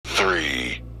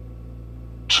3,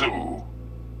 2,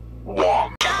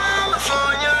 1.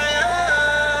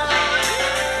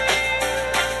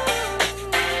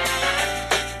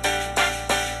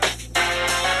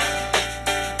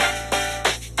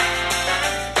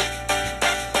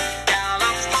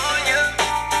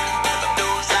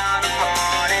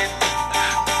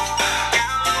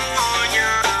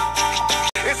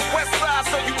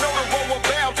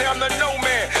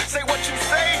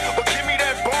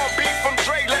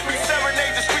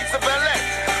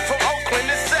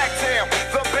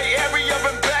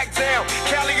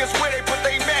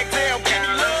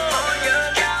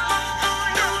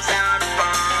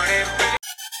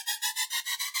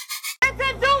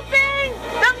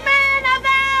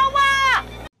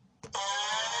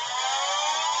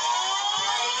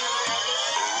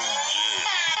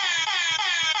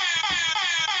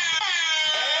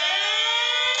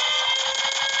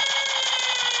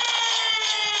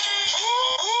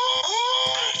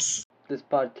 This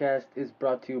podcast is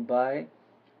brought to you by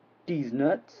These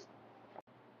Nuts.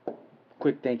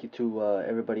 Quick thank you to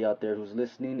everybody out there who's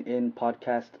listening in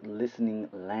podcast listening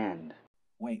land.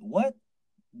 Wait, what?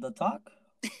 The talk?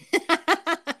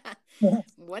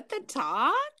 What the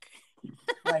talk?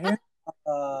 Right here.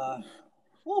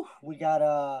 We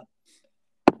got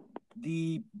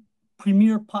the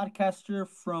premier podcaster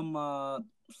from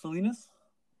Salinas.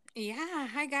 Yeah.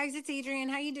 Hi guys, it's Adrian.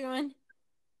 How you doing?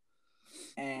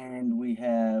 And we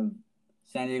have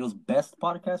San Diego's best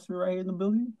podcaster right here in the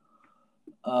building.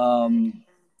 How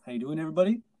you doing,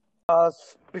 everybody?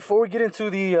 Before we get into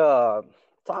the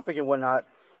topic and whatnot,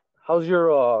 how's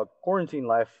your quarantine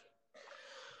life?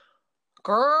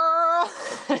 Girl.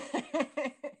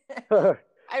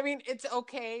 I mean, it's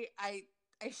okay. I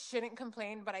shouldn't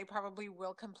complain, but I probably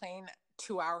will complain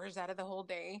 2 hours out of the whole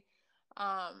day.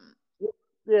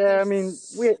 Yeah, I mean,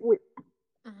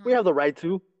 we have the right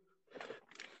to.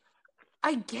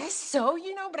 I guess so,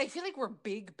 but I feel like we're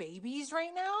big babies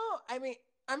right now. I mean,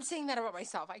 I'm saying that about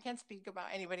myself. I can't speak about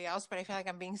anybody else, but I feel like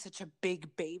I'm being such a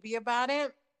big baby about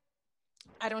it.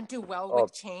 I don't do well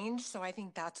with change, so I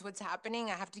think that's what's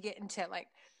happening. I have to get into like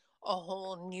a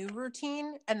whole new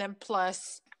routine, and then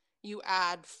plus you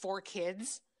add 4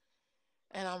 kids,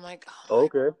 and I'm like, oh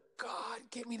Okay. God,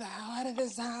 get me the hell out of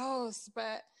this house.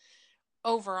 But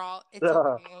overall, it's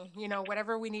okay.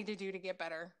 Whatever we need to do to get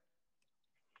better.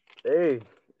 Hey,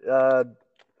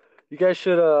 you guys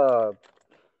should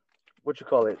what you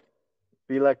call it?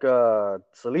 Be like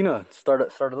Selena,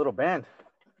 start a little band.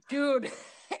 Dude,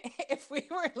 if we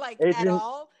were like Adrian, at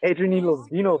all Adrian y los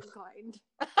Dinos.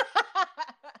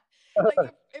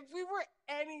 Like if we were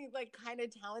any like kind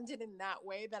of talented in that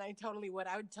way, then I totally would.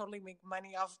 I would totally make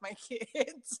money off my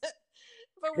kids.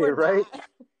 But we're right? not.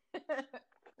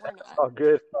 We're not. Oh,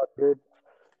 good. Oh, good.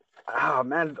 Ah,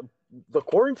 man, the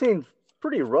quarantine's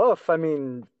pretty rough. I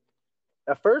mean,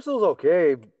 at first it was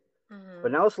okay,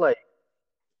 but now it's like,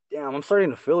 damn, I'm starting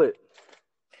to feel it.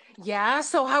 Yeah.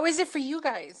 So how is it for you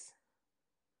guys?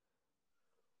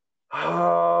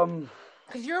 Because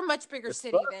you're a much bigger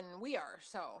city than we are.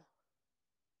 So.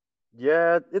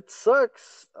 Yeah, it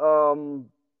sucks.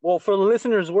 Well, for the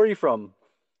listeners, where are you from?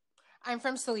 I'm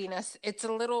from Salinas. It's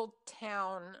a little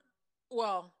town.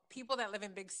 Well, people that live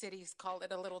in big cities call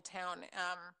it a little town.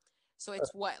 So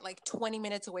it's like 20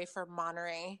 minutes away from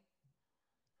Monterey.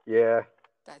 Yeah.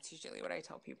 That's usually what I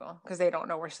tell people because they don't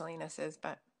know where Salinas is.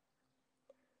 But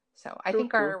so I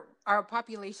think our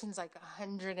population's like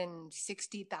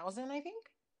 160,000. I think.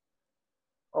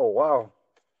 Oh wow.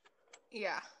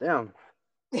 Yeah. Damn.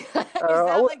 Is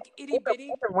that like itty bitty?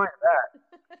 I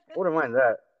wouldn't mind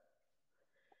that.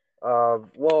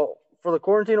 Well, for the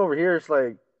quarantine over here, it's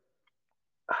like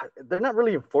they're not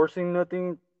really enforcing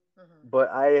nothing, but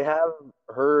I have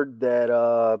heard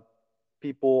that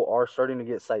people are starting to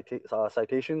get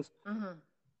citations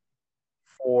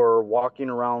for walking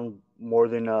around more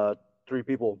than 3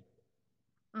 people.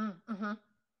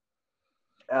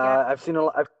 I've seen a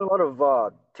lot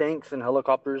of tanks and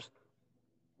helicopters,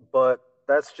 but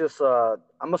that's just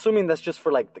I'm assuming that's just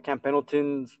for like the Camp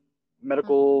Pendleton's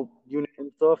medical unit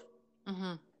and stuff.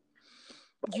 But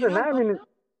other than that, I mean,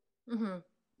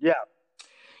 yeah.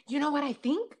 You know what I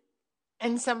think?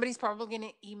 And somebody's probably going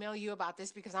to email you about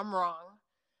this because I'm wrong.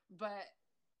 But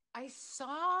I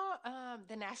saw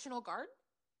the National Guard.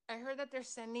 I heard that they're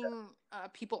sending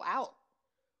people out,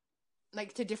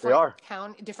 like to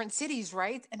different cities,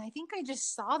 right? And I think I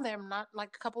just saw them not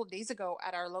like a couple of days ago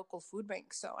at our local food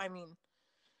bank. So I mean,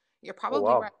 you're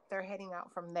probably right. They're heading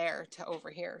out from there to over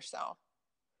here. So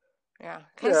yeah,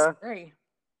 kind of scary.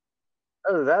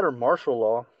 Either that or martial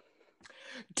law.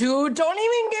 Dude, don't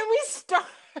even get me started.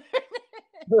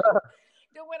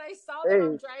 So when I saw them,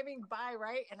 I'm Hey, driving by,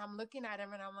 right? And I'm looking at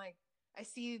him and I'm like, I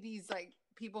see these like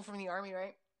people from the army,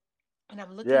 right? And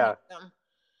I'm looking yeah, at them.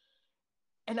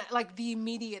 And like the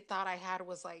immediate thought I had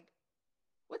was like,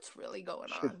 what's really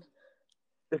going on?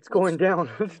 it's What's going down.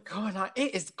 really going on?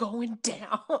 It is going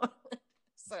down.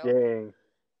 So, Dang.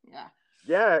 yeah.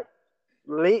 Yeah,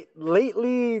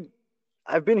 lately,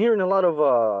 I've been hearing a lot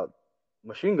of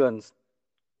machine guns,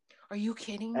 Are you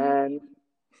kidding me? and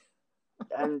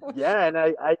yeah, and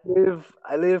I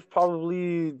live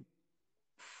probably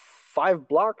 5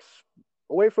 blocks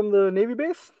away from the Navy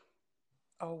base.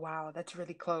 Oh, wow. That's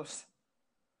really close.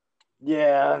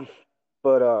 Yeah,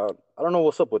 but I don't know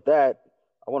what's up with that.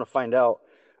 I want to find out.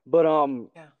 But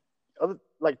Yeah.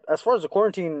 like as far as the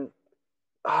quarantine,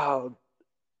 uh,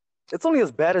 it's only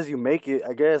as bad as you make it,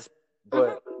 I guess.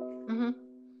 But Mm-hmm.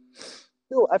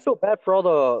 still, I feel bad for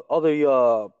all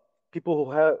the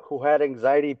people who had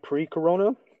anxiety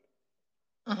pre-corona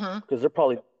Mm-hmm. because they're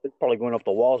probably going off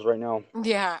the walls right now.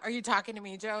 Yeah. Are you talking to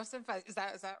me, Joseph? Is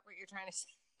that what you're trying to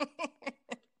say?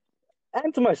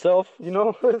 And to myself, you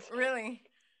know. Really?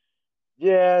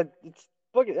 Yeah, it's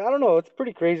fucking. I don't know. It's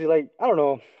pretty crazy. Like I don't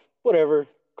know. Whatever.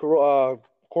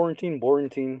 Quarantine,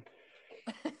 quarantine.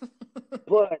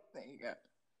 But There you go.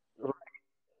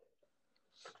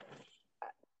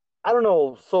 I don't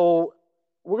know. So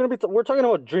we're talking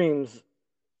about dreams.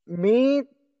 Me,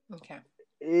 Okay.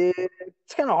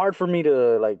 it's kind of hard for me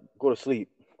to like go to sleep.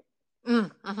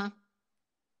 Mm-hmm. Okay.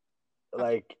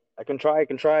 Like I can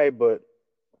try, but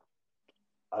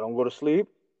I don't go to sleep.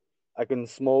 I can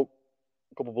smoke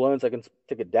a couple blunts. I can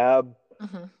take a dab,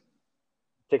 Mm-hmm.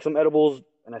 take some edibles,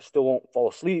 and I still won't fall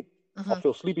asleep. I'll Mm-hmm.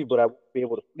 feel sleepy, but I won't be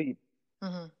able to sleep.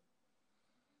 Mm-hmm.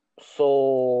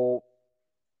 So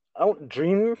I don't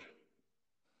dream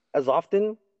as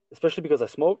often, especially because I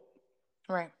smoke.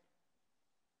 Right.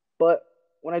 But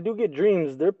when I do get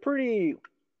dreams, they're pretty.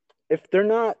 If they're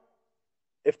not,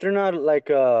 if they're not like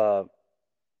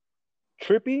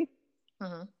trippy,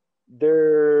 Mm-hmm.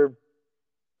 they're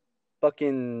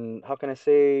fucking. How can I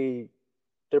say?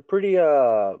 They're pretty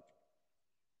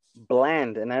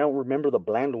bland, and I don't remember the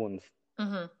bland ones.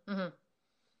 Mm-hmm. Mm-hmm.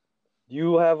 Do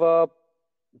you have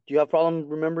do you have problem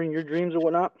remembering your dreams or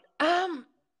whatnot? Um,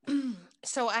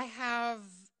 so I have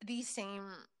the same,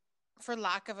 for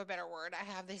lack of a better word, I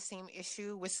have the same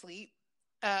issue with sleep.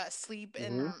 Sleep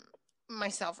and Hmm.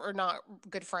 myself are not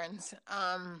good friends.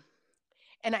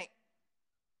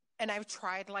 And I've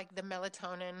tried like the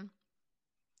melatonin.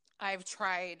 I've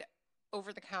tried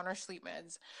over the counter sleep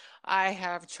meds. I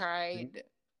have tried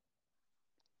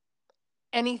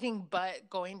anything but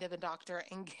going to the doctor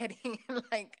and getting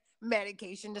like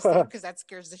medication to sleep because that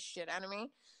scares the shit out of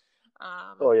me.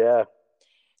 Oh Um, yeah.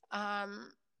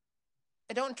 um,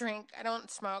 I don't drink, I don't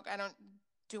smoke, I don't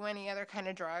do any other kind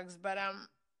of drugs, but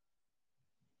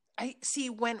I see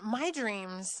when my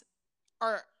dreams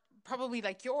are probably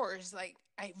like yours, like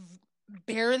I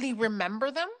barely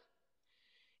remember them.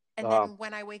 And Uh, then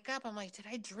when I wake up, I'm like, did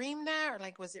I dream that? Or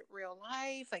like, was it real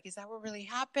life? Like, is that what really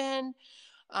happened?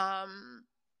 Um,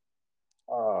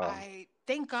 uh, I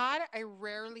thank God I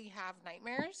rarely have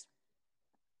nightmares.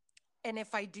 And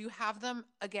if I do have them,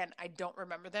 again, I don't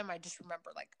remember them. I just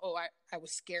remember like, oh, I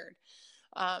was scared.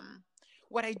 Um,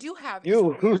 what I do have is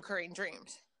you. reoccurring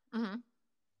dreams. Mm-hmm.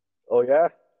 Oh yeah.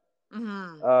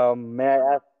 Mm-hmm. May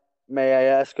I ask? May I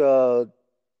ask?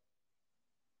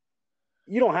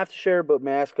 You don't have to share, but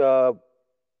may I ask?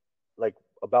 Like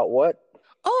about what?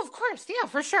 Oh, of course. Yeah,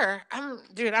 for sure.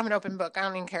 Dude, I'm an open book. I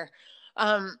don't even care.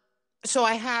 Um, so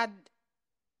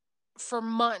for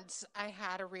months, I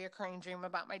had a reoccurring dream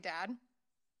about my dad,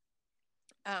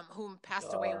 who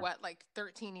passed away, Uh, like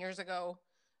 13 years ago.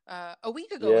 A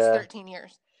week ago was yeah, 13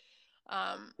 years.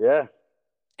 Um, yeah.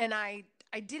 and I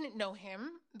didn't know him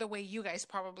the way you guys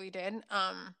probably did.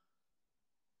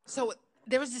 So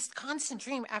there was this constant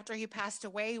dream after he passed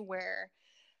away where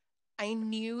I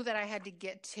knew that I had to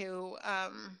get to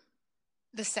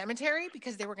the cemetery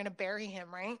because they were going to bury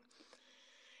him, right?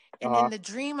 And in Uh-huh. the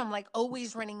dream, I'm like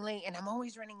always running late and I'm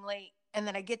always running late. And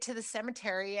then I get to the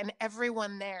cemetery and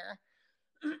everyone there,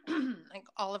 like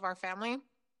all of our family,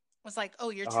 was like, oh,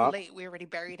 you're too Uh-huh. late. We already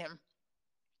buried him.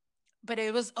 But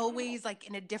it was always like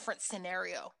in a different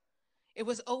scenario. It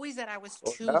was always that I was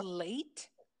Oh too yeah. late,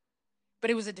 but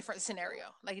it was a different scenario.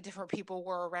 Like different people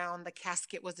were around. The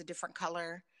casket was a different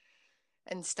color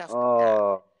and stuff like that.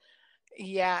 Uh,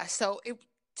 Yeah. So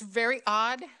it's very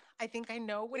odd. I think I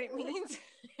know what it means.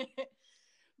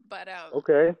 But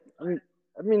okay.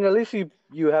 I mean, at least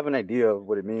you have an idea of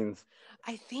what it means.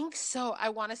 I think so. I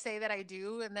want to say that I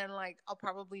do, and then like I'll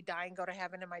probably die and go to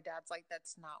heaven, and my dad's like,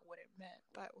 "That's not what it meant,"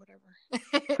 but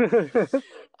whatever.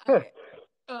 I,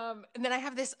 and then I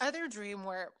have this other dream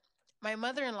where my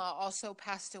mother-in-law also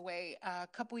passed away a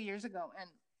couple years ago, and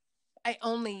I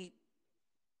only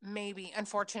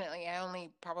unfortunately, I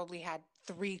only probably had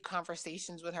 3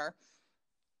 conversations with her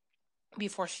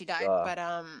before she died. Uh,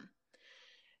 But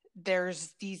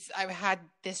there's these. I've had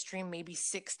this dream maybe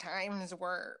 6 times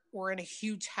where we're in a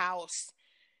huge house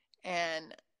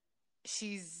and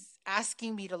she's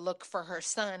asking me to look for her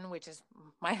son, which is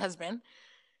my husband,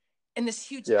 in this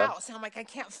huge yeah. house. And I'm like, I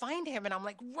can't find him. And I'm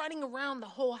like running around the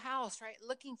whole house, right?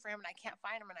 Looking for him. And I can't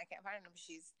find him. And I can't find him.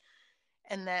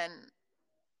 And then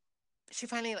she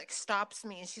finally like stops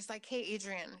me and she's like, "Hey,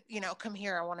 Adrian, come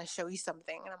here. I want to show you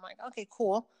something." And I'm like, "Okay,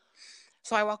 cool."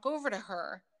 So I walk over to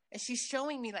her and she's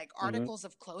showing me like Hmm. articles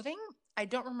of clothing. I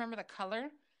don't remember the color.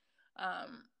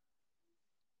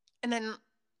 And then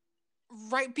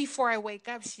right before I wake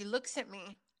up, she looks at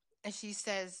me and she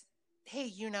says,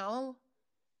 "Hey,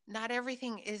 not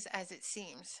everything is as it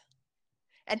seems."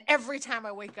 And every time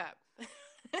I wake up,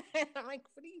 and I'm like,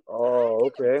 "What are you Oh,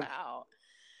 talking okay. about?"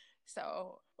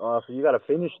 So, So you gotta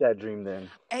finish that dream then.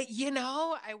 I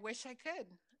wish I could.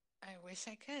 I wish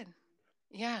I could.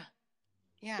 Yeah.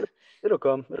 Yeah. It'll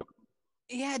come.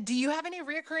 Yeah. Do you have any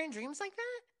reoccurring dreams like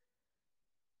that?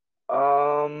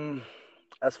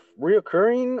 As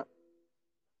reoccurring,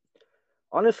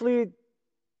 honestly,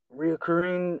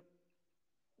 reoccurring.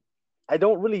 I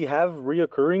don't really have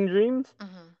reoccurring dreams.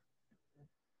 Mm-hmm.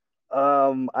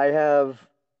 I have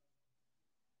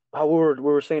how we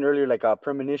were saying earlier, like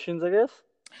premonitions, I guess.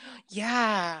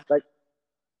 Yeah. Like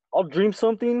I'll dream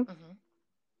something, Mm-hmm.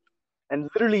 and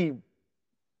literally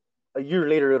a year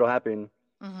later it'll happen,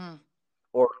 Mm-hmm.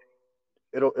 or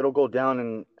it'll go down,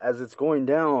 and as it's going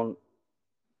down,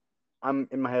 I'm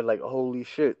in my head like, holy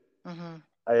shit, Mm-hmm.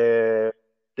 I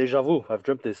deja vu. I've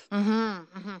dreamt this.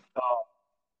 Mm-hmm. Mm-hmm.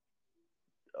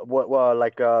 What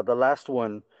like the last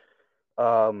one.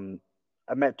 Um,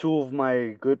 I met two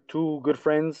good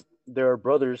friends. They're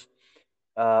brothers.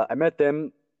 I met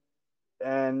them,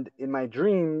 and in my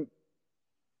dream,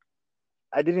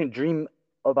 I didn't dream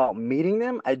about meeting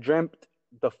them. I dreamt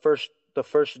the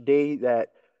first day that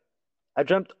I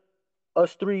dreamt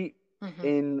us three Mm-hmm.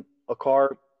 in a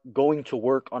car going to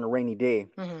work on a rainy day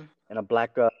Mm-hmm. in a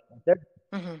black desert.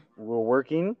 Mm-hmm. We're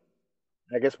working.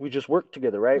 I guess we just worked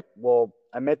together, right? Well,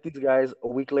 I met these guys a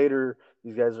week later.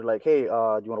 These guys are like, "Hey, do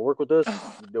you want to work with us?"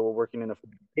 Oh. They were working in a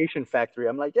fabrication factory.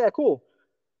 I'm like, "Yeah, cool."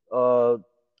 Uh,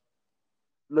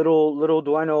 little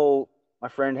do I know, my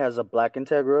friend has a black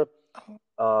Integra.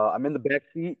 Oh. I'm in the back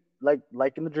seat, like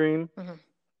in the dream, Mm-hmm.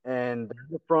 and they're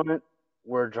in the front.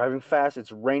 We're driving fast.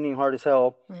 It's raining hard as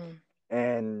hell, Mm-hmm.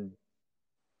 and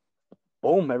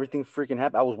boom, everything freaking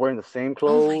happened. I was wearing the same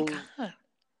Oh my clothes, God.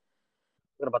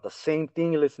 thinking about the same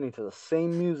thing, listening to the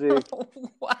same music.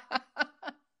 Wow.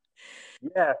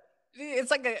 Yeah,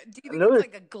 It's like do you think it's another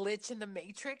like a glitch in the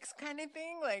Matrix kind of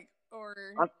thing? Like, or,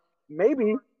 uh,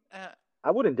 maybe uh,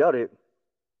 I wouldn't doubt it,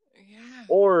 yeah.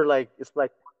 or like it's like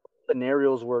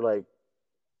scenarios where like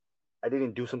I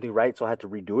didn't do something right, so I had to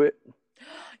redo it.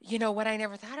 You know what? I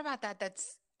never thought about that.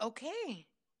 That's okay.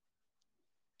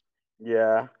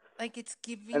 Yeah, Like it's and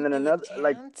giving then you a another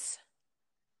like chance.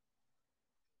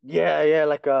 yeah,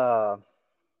 like fuck,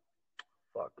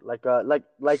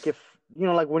 like if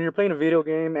like when you're playing a video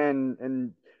game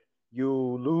and you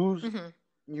lose, Mm-hmm.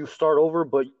 you start over,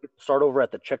 but you start over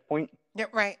at the checkpoint. Yeah,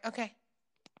 right. Okay.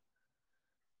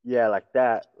 Yeah, like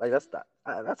that. Like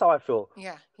that's how I feel.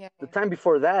 Yeah. Yeah. The Yeah. time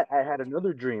before that, I had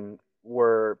another dream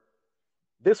where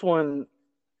this one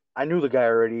I knew the guy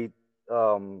already.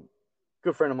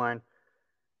 Good friend of mine.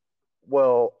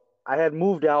 Well, I had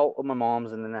moved out of my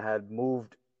mom's, and then I had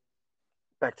moved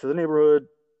back to the neighborhood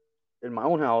in my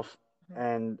own house. Mhm.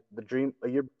 And the dream a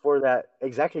year before that,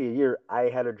 exactly a year, I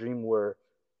had a dream where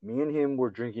me and him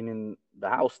were drinking in the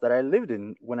house that I lived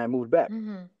in when I moved back.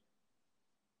 Mm-hmm.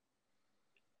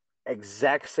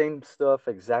 Exact same stuff,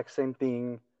 exact same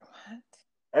thing, What?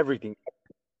 everything.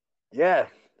 Yeah,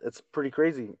 it's pretty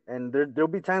crazy. And there'll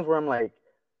be times where I'm like,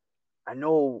 I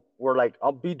know where like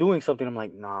I'll be doing something. I'm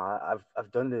like, nah,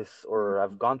 I've done this or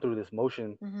I've gone through this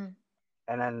motion, Mm-hmm.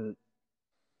 and then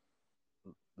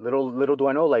little do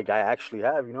I know, like I actually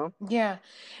have. Yeah.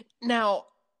 Now,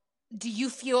 do you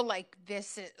feel like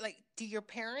this is like? Do your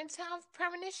parents have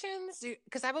premonitions?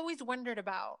 Because I've always wondered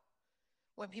about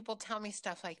when people tell me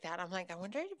stuff like that. I'm like, I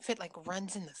wonder if it like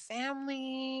runs in the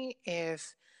family.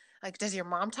 If like, does your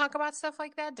mom talk about stuff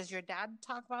like that? Does your dad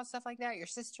talk about stuff like that? Your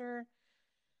sister?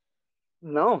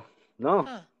 No, no.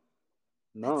 Huh?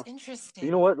 No. That's interesting.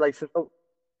 You know what? Like since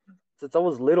I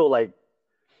was little, like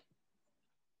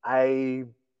I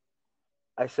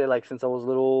I say like since I was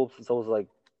little, since I was like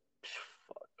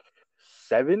fuck,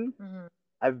 7, Mm-hmm.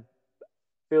 I've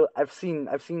I've seen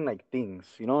like things.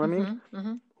 You know what I mean? Mm-hmm.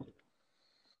 Mm-hmm.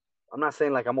 I'm not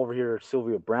saying like I'm over here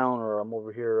Sylvia Brown or I'm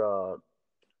over here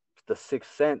the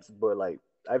Sixth Sense, but like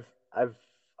I've I've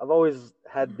I've always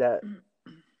had that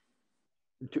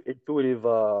intuitive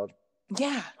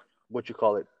Yeah. what you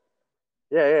call it?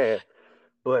 Yeah.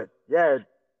 But yeah,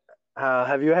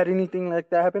 have you had anything like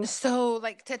that happen? So,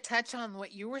 like, to touch on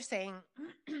what you were saying,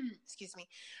 excuse me,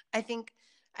 I think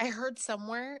I heard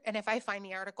somewhere, and if I find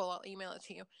the article, I'll email it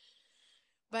to you.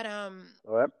 But All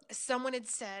right. someone had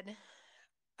said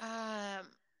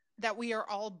that we are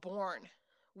all born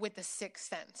with the sixth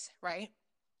sense, right?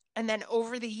 And then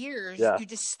over the years, Yeah. you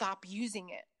just stop using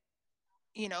it,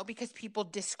 because people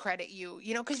discredit you,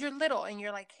 because you're little and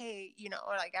you're like, hey,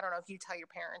 or like, I don't know if you tell your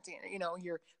parents,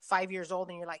 you're 5 years old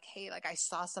and you're like, hey, like I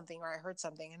saw something or I heard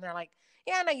something. And they're like,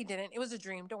 yeah, no, you didn't. It was a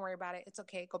dream. Don't worry about it. It's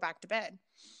okay. Go back to bed.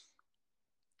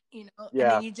 And then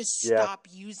Yeah. you just Yeah. stop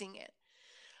using it.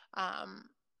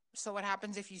 So what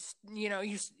happens if you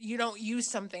don't use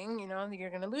something, you're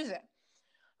going to lose it.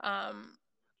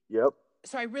 Yep.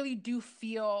 So I really do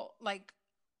feel like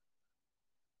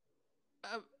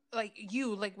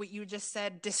like what you just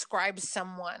said describes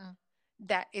someone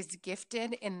that is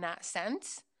gifted in that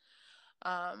sense.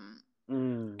 Mm.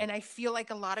 And I feel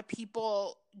like a lot of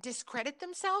people discredit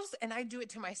themselves, and I do it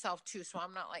to myself too. So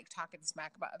I'm not like talking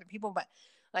smack about other people, but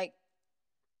like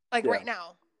Yeah. right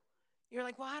now, you're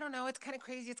like, well, I don't know. It's kind of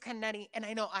crazy. It's kind of nutty. And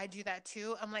I know I do that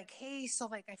too. I'm like, hey, so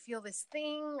like I feel this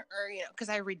thing, or, because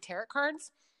I read tarot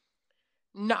cards,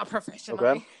 not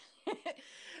professionally. Okay.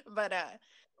 But,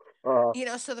 Uh.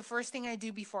 so the first thing I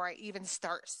do before I even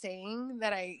start saying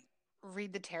that I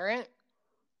read the tarot,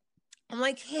 I'm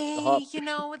like, Uh-huh. hey,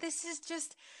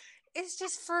 it's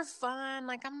just for fun.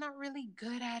 Like, I'm not really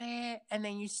good at it. And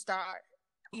then you start,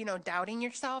 doubting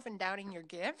yourself and doubting your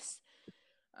gifts.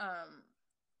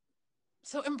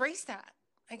 So embrace that.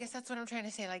 I guess that's what I'm trying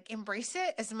to say. Like, embrace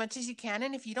it as much as you can.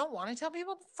 And if you don't want to tell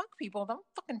people, fuck people. Don't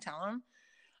fucking tell them.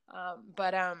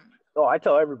 But Oh, I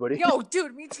tell everybody. yo,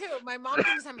 dude, me too. My mom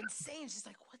thinks I'm insane. She's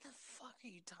like, what the fuck are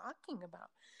you talking about?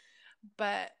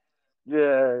 But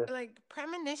Yeah. like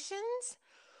premonitions,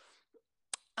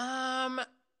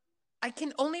 I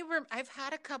can only I've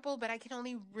had a couple, but I can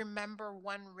only remember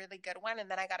one really good one,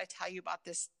 and then I got to tell you about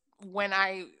this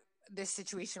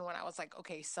situation when I was like,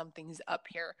 okay, something's up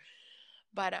here.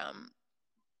 But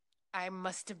I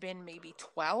must have been maybe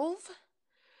 12.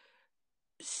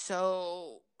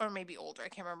 So, or maybe older, I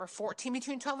can't remember. 14,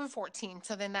 between 12 and 14.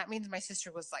 So then that means my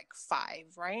sister was like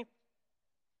 5, right?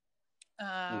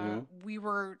 Mm-hmm. We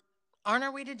were on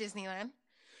our way to Disneyland.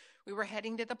 We were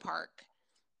heading to the park.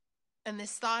 And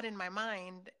this thought in my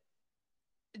mind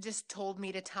just told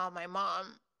me to tell my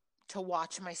mom to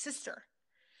watch my sister.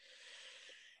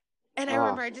 And I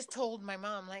remember I just told my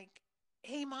mom, like,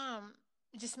 hey, mom,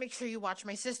 just make sure you watch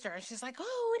my sister. And she's like,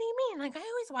 oh, what do you mean? Like, I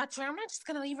always watch her. I'm not just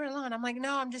going to leave her alone. I'm like,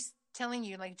 no, I'm just telling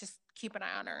you, like, just keep an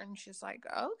eye on her. And she's like,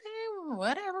 okay,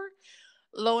 whatever.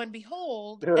 Lo and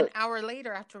behold, an hour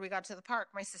later after we got to the park,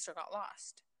 my sister got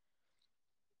lost.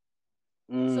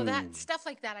 So that stuff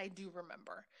like that, I do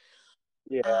remember.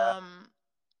 Yeah.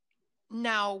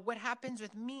 Now, what happens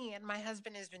with me, and my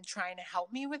husband has been trying to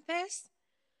help me with this.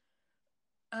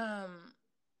 And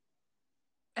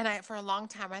for a long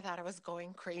time, I thought I was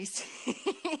going crazy.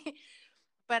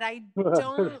 But I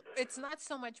don't, it's not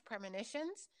so much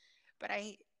premonitions, but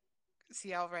I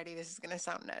see already this is going to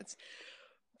sound nuts,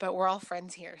 but we're all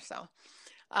friends here. So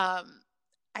I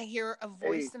hear a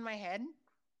voice in my head.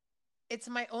 It's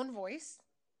my own voice.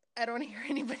 I don't hear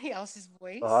anybody else's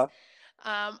voice. Uh-huh.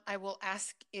 I will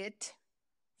ask it,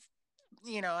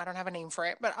 I don't have a name for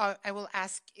it, but I will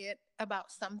ask it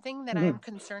about something that I'm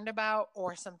concerned about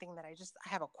or something that I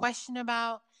have a question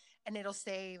about. And it'll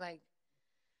say like,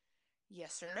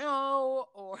 yes or no,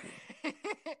 or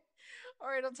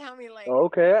or it'll tell me like,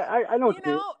 Okay, I know.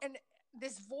 And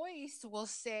this voice will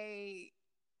say,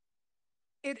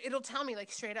 it'll tell me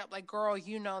like straight up, like, girl,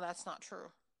 that's not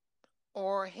true.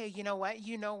 Or, hey, you know what?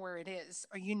 You know where it is,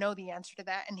 or the answer to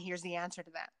that, and here's the answer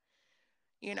to that.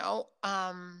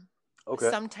 Okay.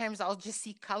 Sometimes I'll just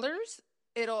see colors.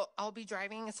 I'll be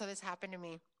driving, and so this happened to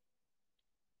me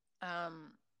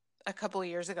a couple of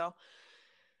years ago.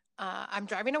 I'm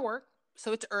driving to work,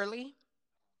 so it's early.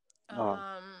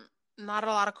 Not a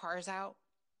lot of cars out.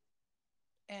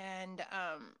 And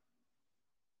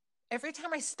every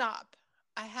time I stop,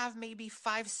 I have maybe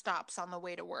 5 stops on the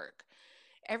way to work.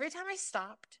 Every time I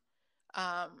stopped,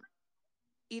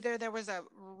 Either there was a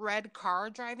red car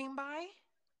driving by,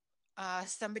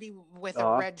 somebody with a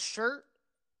Uh-huh. red shirt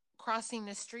crossing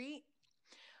the street.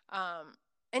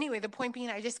 Anyway, the point being,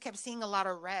 I just kept seeing a lot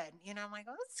of red. I'm like,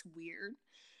 oh, that's weird.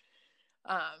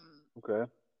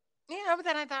 Okay. But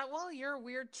then I thought, well, you're a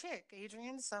weird chick,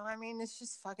 Adrian. So, I mean, it's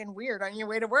just fucking weird on your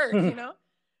way to work.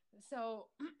 So,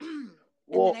 and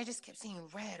then I Well, just kept seeing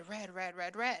red, red, red,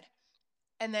 red, red.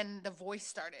 And then the voice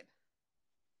started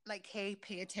like, hey,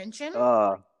 pay attention.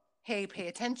 Hey, pay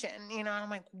attention. And I'm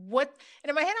like, what? And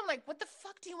in my head, I'm like, what the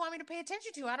fuck do you want me to pay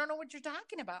attention to? I don't know what you're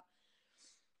talking about.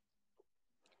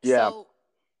 yeah. So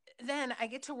then I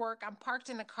get to work. I'm parked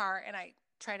in the car and I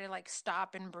try to like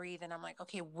stop and breathe. And I'm like,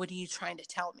 okay, what are you trying to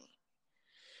tell me?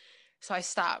 So I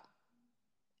stop.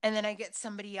 And then I get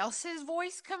somebody else's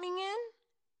voice coming in,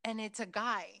 and it's a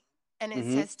guy. And it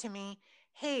Mm-hmm. says to me,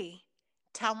 hey,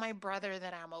 tell my brother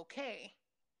that I'm okay.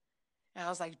 And I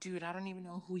was like, dude, I don't even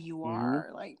know who you are.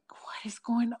 Like, what is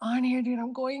going on here, dude?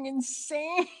 I'm going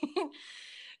insane.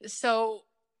 So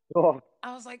Oh,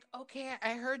 I was like, okay,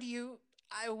 I heard you.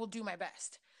 I will do my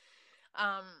best.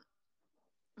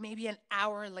 Maybe an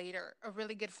hour later, a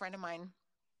really good friend of mine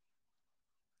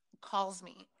calls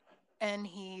me, and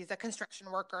he's a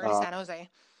construction worker in San Jose.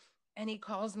 And he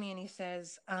calls me and he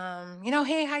says,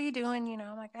 hey, how you doing?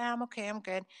 I'm like, I'm okay, I'm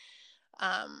good.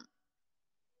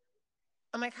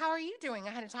 I'm like, how are you doing?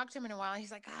 I hadn't talked to him in a while.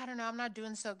 He's like, I don't know, I'm not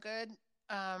doing so good.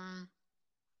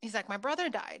 He's like, my brother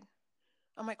died.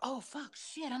 I'm like, oh fuck,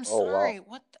 shit, I'm oh sorry. wow.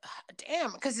 What?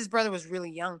 Damn, because his brother was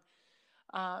really young.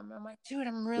 I'm like, dude,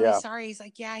 I'm really Yeah. sorry. He's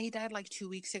like, yeah, he died like 2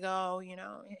 weeks ago.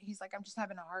 He's like, I'm just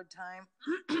having a hard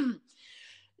time.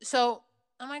 So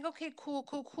I'm like, okay,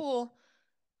 cool.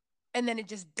 And then it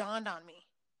just dawned on me.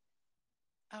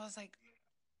 I was like,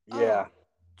 Yeah. oh,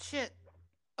 shit,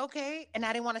 okay. And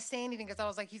I didn't want to say anything because I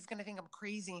was like, he's going to think I'm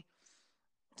crazy.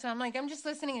 So I'm like, I'm just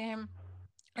listening to him.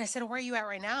 And I said, where are you at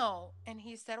right now? And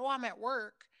he said, oh, I'm at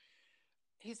work.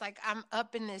 He's like, I'm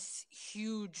up in this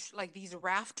huge, like these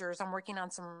rafters. I'm working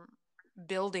on some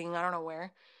building. I don't know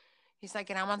where. He's like,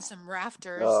 and I'm on some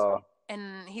rafters.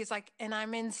 And he's like, and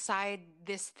I'm inside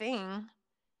this thing.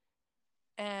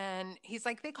 And he's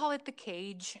like, they call it the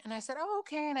cage. And I said, oh,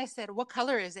 okay. And I said, what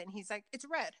color is it? And he's like, it's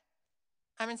red.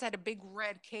 I'm inside a big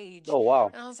red cage. Oh wow.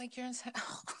 And I was like, you're inside.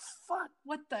 Oh, fuck.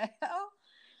 What the hell?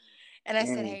 And I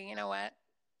said, hey, you know what?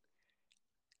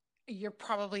 You're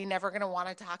probably never going to want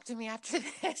to talk to me after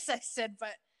this. I said,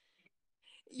 but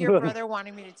your brother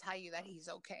wanted me to tell you that he's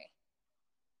okay.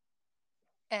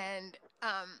 And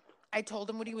I told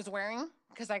him what he was wearing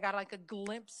because I got like a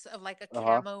glimpse of like a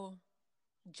camo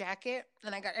jacket.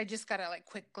 And I just got a like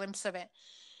quick glimpse of it.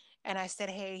 And I said,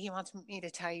 hey, he wants me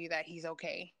to tell you that he's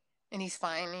okay. And he's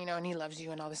fine, and he loves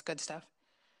you and all this good stuff.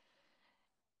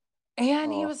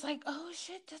 And he was like, oh,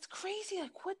 shit, that's crazy.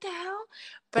 Like, what the hell?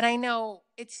 But I know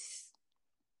it's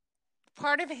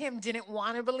part of him didn't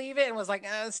want to believe it and was like,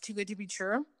 oh, it's too good to be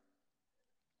true.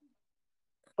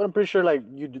 But I'm pretty sure, like,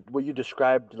 what you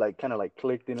described, like, kind of like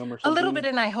clicked in him or something. A little bit,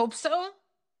 and I hope so.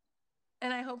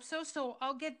 So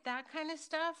I'll get that kind of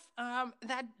stuff.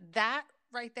 That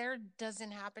right there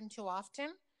doesn't happen too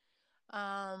often.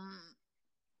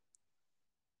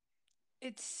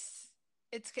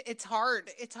 It's hard.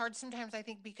 It's hard sometimes, I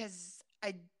think, because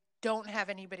I don't have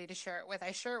anybody to share it with.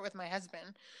 I share it with my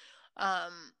husband. I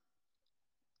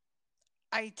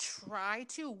try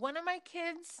to. One of my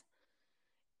kids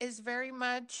is very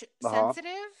much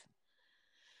sensitive,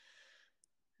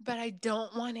 but I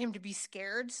don't want him to be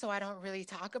scared, so I don't really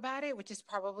talk about it, which is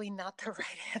probably not the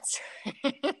right answer.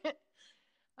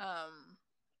 I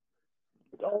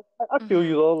feel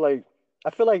you though. Like, I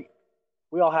feel like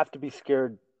we all have to be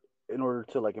scared in order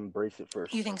to like embrace it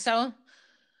first. You think so?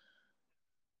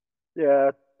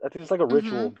 Yeah, I think it's like a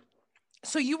ritual.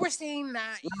 So you were saying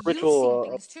that you've Ritual.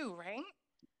 seen things too, right?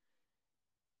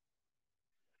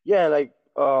 Yeah, like,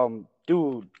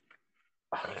 dude.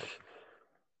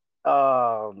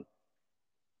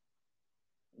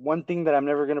 One thing that I'm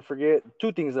never gonna forget.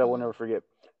 Two things that I will never forget.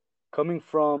 Coming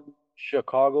from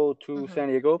Chicago to San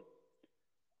Diego,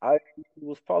 I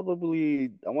was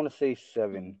probably, I want to say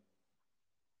 7.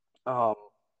 The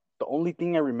only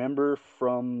thing I remember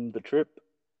from the trip,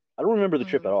 I don't remember the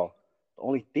trip at all. The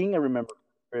only thing I remember from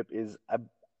the trip is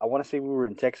I want to say we were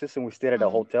in Texas and we stayed at a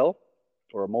hotel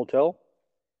or a motel,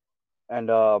 and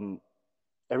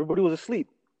everybody was asleep.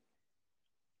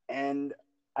 And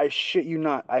I shit you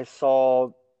not, I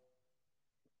saw,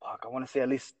 fuck, I want to say at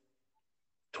least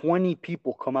 20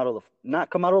 people not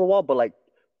come out of the wall, but like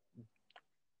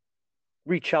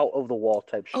reach out of the wall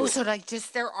type shit. Oh, so like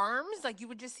just their arms? Like you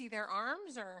would just see their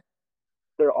arms, or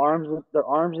their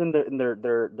arms and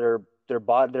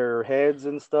their heads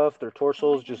and stuff, their Oh my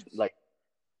torsos, gosh.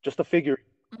 just a figure.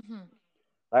 Mm-hmm.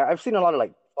 I've seen a lot of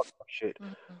like fucked up shit.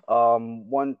 Mm-hmm.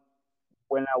 One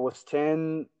when I was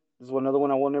 10, this is another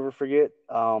one I will never forget.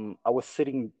 I was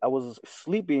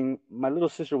sleeping. My little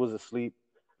sister was asleep.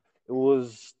 It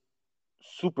was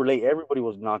super late. Everybody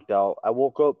was knocked out. I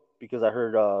woke up because I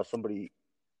heard somebody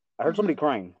Mm-hmm.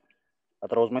 crying. I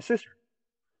thought it was my sister.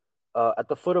 At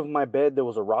the foot of my bed, there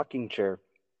was a rocking chair.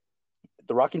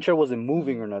 The rocking chair wasn't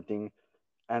moving Mm-hmm. or nothing,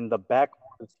 and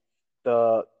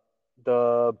the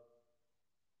the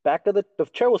back of the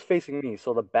chair was facing me,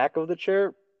 so the back of the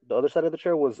chair, the other side of the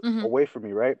chair was Mm-hmm. away from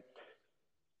me, right?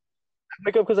 I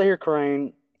wake up because I hear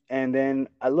crying, and then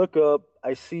I look up.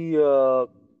 I see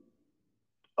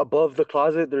above the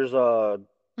closet there's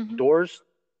Mm-hmm. doors.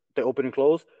 They open and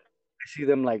close. I see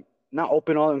them like not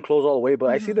open all and close all the way, but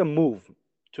I see Mm-hmm. them move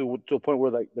to a point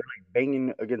where like they're like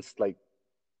banging against like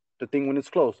the thing when it's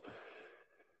closed.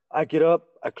 I get up,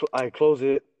 I close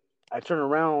it, I turn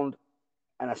around,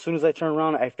 and as soon as I turn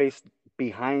around, I face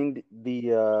behind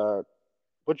the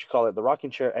what you call it, the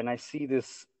rocking chair, and I see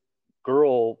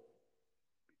girl.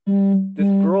 This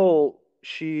girl,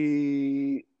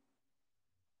 she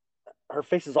her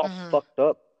face is all Mm-hmm. fucked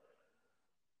up,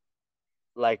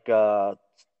 like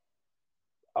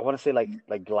I want to say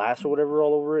like glass or whatever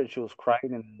all over it. And she was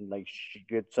crying and like she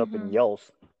gets up and Mm-hmm.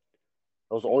 yells.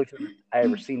 That was the only time I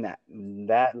ever seen that. And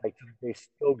that like to this day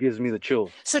still gives me the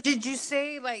chills. So did you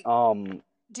say like Um,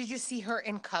 did you see her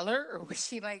in color or was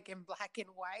she like in black and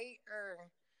white or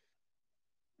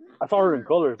I saw her in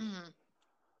color. mm.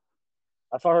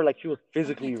 I saw her like she was Oh my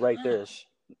physically right there. gosh.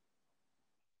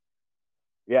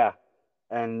 Yeah,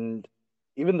 and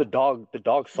even the dog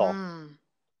saw Mm.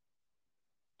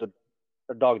 the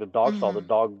the dog saw the Mm-hmm.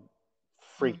 dog Mm.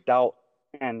 freaked out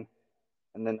and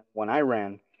then when I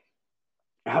ran,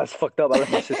 I was fucked up. I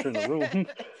left my sister in the room.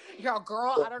 Yo,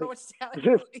 girl, I don't know what to tell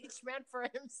you. Each man for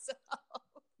himself.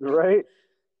 Right?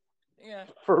 Yeah.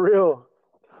 For real.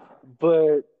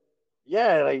 But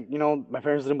yeah, like, my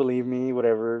parents didn't believe me,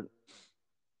 whatever.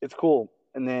 It's cool.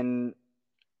 And then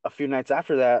a few nights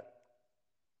after that,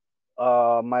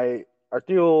 my our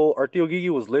tío Gigi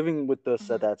was living with us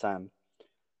at Mm-hmm. that time.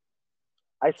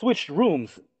 I switched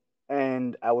rooms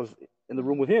and I was in the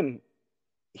room Mm-hmm. with him.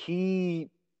 He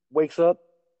wakes up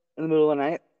in the middle of the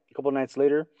night, a couple of nights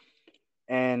later,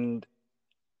 and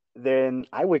then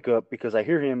I wake up because I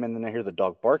hear him and then I hear the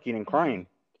dog barking and Mm-hmm. crying.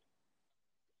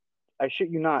 I shit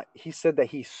you not. He said that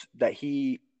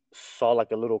he saw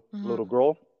like a little Mm-hmm.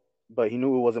 girl, but he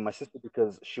knew it wasn't my sister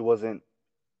because she wasn't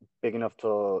big enough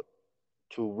to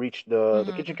reach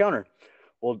the kitchen Mm-hmm. counter.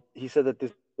 Well, he said that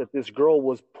this girl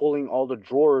was pulling all the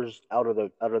drawers out of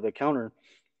the counter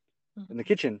in the Mm-hmm.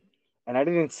 kitchen, and I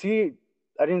didn't see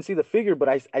the figure, but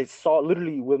I saw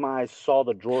literally with my eyes saw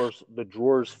the drawers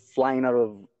flying out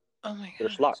of Oh my their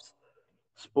gosh. slots,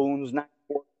 spoons, knives,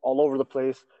 forks, all over the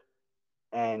place,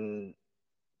 and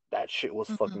that shit was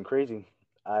Mm-hmm. fucking crazy.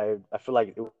 I feel like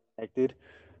it was connected.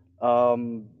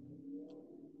 Um,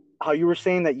 how you were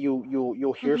saying that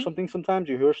you'll hear Mm-hmm. something sometimes,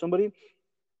 you hear somebody.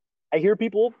 I hear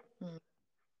people. Mm.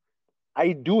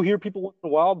 I do hear people once in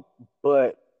a while,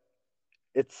 but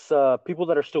it's people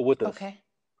that are still with us. Okay.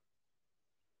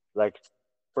 Like,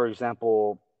 for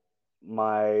example,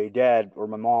 my dad or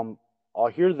my mom, I'll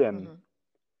hear them Mm-hmm.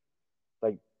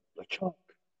 like Chuck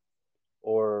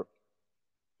or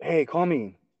hey, call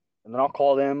me, and then I'll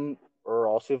call them or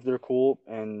I'll see if they're cool.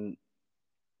 And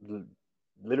l-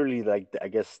 literally, like I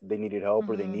guess they needed help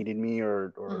or they Mm-hmm. needed me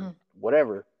or Mm-hmm.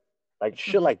 whatever, like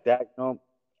shit Mm-hmm. like that.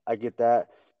 I get that.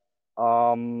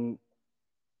 Um,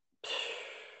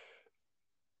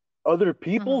 other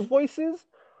people's Mm-hmm. voices.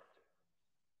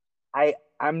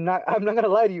 I'm not gonna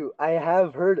lie to you. I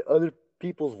have heard other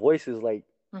people's voices, like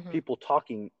Mm-hmm. people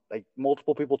talking, like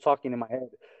multiple people talking in my head.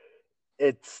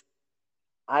 It's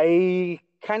I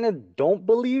kind of don't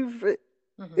believe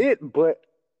Mm-hmm. it, but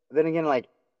then again, like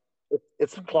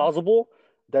it's Mm-hmm. plausible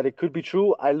that it could be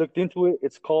true. I looked into it.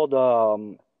 It's called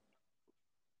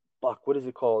fuck, what is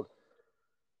it called?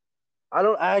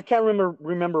 I can't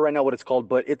remember right now what it's called,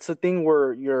 but it's a thing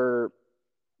where your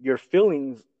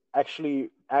feelings actually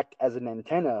act as an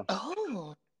antenna,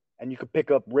 Oh. and you could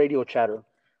pick up radio chatter,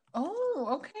 Oh,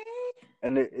 okay.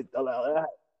 and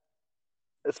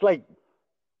it's like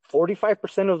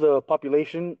 45% of the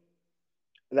population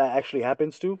that actually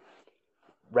happens to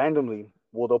randomly.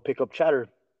 Well, they'll pick up chatter,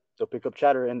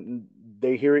 and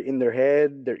they hear it in their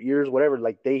head, their ears, whatever.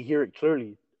 Like they hear it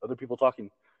clearly, other people talking.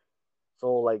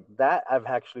 So like that, I've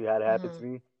actually had happen Mm-hmm. to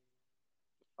me.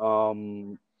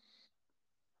 Um,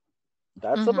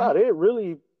 that's Mm-hmm. about it,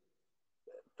 really.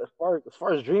 As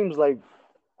far as dreams, like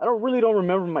I don't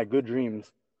remember my good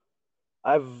dreams.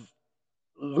 I've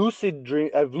I've lucid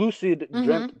Mm-hmm.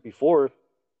 dreamt before,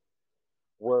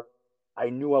 where I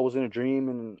knew I was in a dream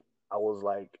and I was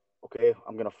like, okay,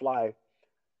 I'm gonna fly.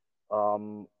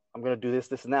 I'm gonna do this,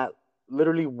 this, and that.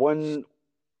 Literally,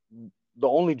 the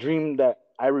only dream that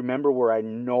I remember where I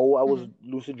know I was Mm-hmm.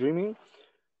 lucid dreaming,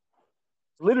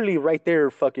 literally right there,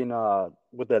 fucking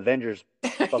with the Avengers,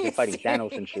 Are fucking you fighting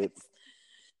Thanos and shit. serious?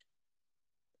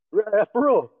 Yeah,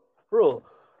 for real.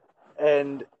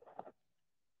 And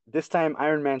this time,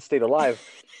 Iron Man stayed alive,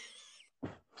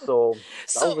 so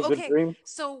that So, was a good okay. dream.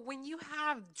 So when you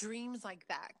have dreams like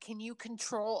that, can you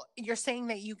control? You're saying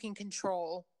that you can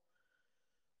control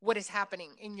what is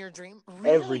happening in your dream?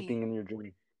 Really? Everything in your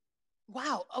dream.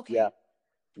 Wow. Yeah. Okay.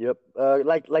 Yep.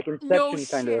 Like No Inception,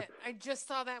 kind of. shit. I just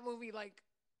saw that movie like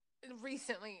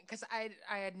recently because I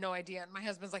had no idea. And my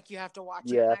husband's like, you have to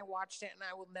watch it, and Yeah. I watched it, and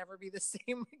I will never be the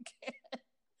same again.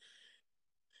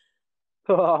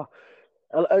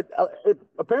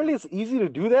 Apparently, it's easy to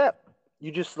do that.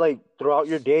 You just like throughout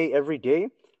your day, every day,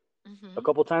 a Mm-hmm.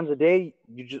 couple times a day,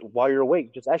 you just while you're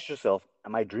awake, just ask yourself,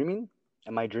 "Am I dreaming?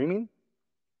 Am I dreaming?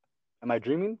 Am I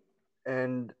dreaming?"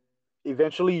 And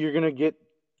eventually, you're gonna get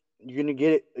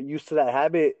used to that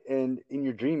habit, and in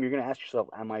your dream, you're gonna ask yourself,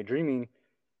 "Am I dreaming?"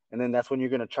 And then that's when you're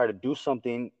gonna try to do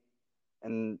something,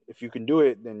 and if you can do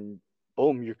it, then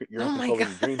boom, you're in Oh my control of god.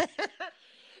 your dream.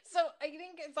 So I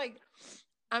think it's like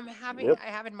Yep. I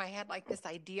have in my head like this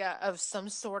idea of some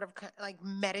sort of like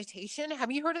meditation.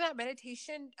 Have you heard of that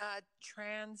meditation?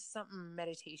 Trans something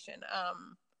meditation.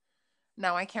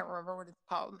 No, I can't remember what it's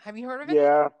called. Have you heard of it?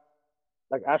 Yeah.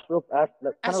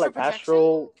 Kind of Astral like projection,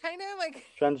 astral kind of like.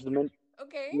 transdimension.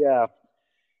 Okay, Yeah.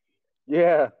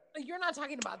 Yeah. you're not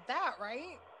talking about that,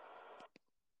 right?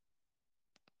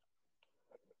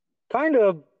 Kind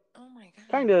of. Oh my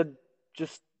Kind god. of.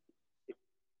 Just.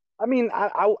 I mean,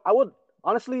 I would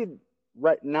honestly,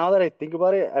 right now that I think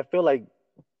about it, I feel like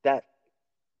that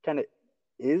kind of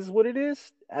is what it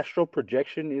is. Astral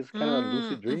projection is kind of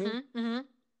lucid dreaming Mm-hmm. Mm-hmm.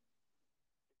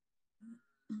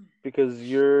 because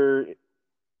you're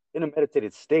in a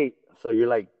meditated state, so you're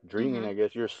like dreaming. Mm-hmm. I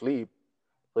guess you're asleep.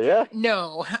 So yeah.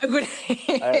 No, I would.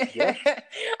 Yeah.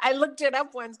 I looked it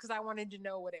up once because I wanted to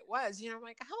know what it was. I'm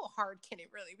like, how hard can it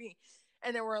really be?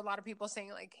 And there were a lot of people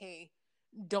saying like, "Hey,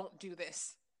 don't do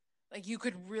this. Like, you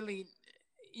could really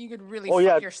Oh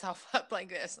yeah. fuck yourself up like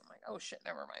this." I'm like, oh shit,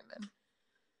 never mind then.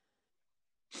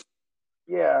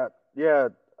 Yeah. Yeah.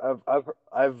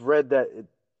 I've read that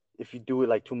if you do it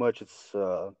like too much, it's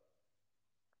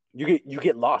you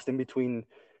get lost in between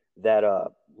that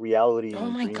reality Oh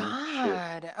and my dream shit.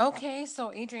 god. Okay,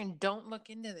 so Adrian, don't look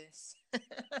into this.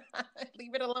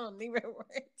 Leave it alone. Leave it where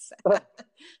it's at.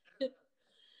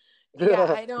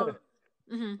 Yeah, I don't.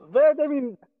 Mhm. But I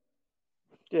mean,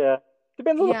 yeah,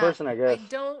 depends on the Yeah, person, I I guess.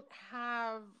 don't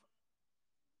have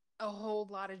a whole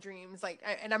lot of dreams.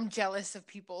 And I'm jealous of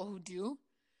people who do.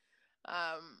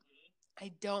 Um,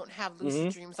 I don't have lucid Hmm.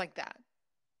 dreams like that.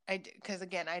 Because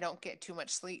again, I don't get too much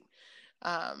sleep.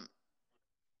 Um,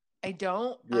 I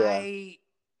don't. Yeah, I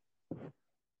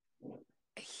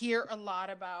hear a lot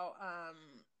about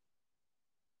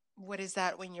what is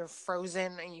that when you're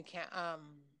frozen and you can't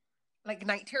like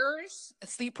night terrors,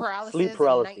 sleep sleep paralysis, and night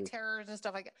paralysis. terrors and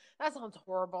stuff like that. That sounds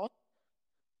horrible.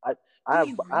 I Do I have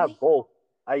you I have really? both.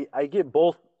 I get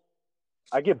both.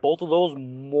 I get both of those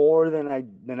more than I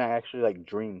actually like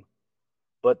dream.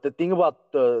 But the thing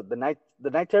about the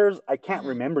night terrors, I can't Mm-hmm.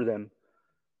 remember them.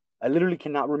 I literally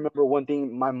cannot remember one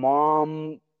thing. My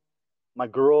mom, my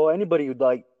girl, anybody who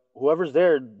like whoever's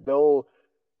there, they'll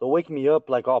wake me up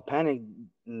like all panicked,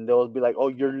 and they'll be like, "Oh,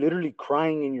 you're literally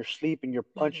crying in your sleep, and you're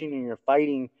punching, and Mm-hmm. you're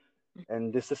fighting,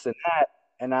 and this, and that."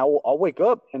 And I'll wake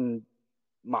up, and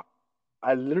my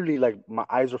I literally like my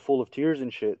eyes are full of tears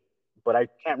and shit, but I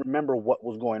can't remember what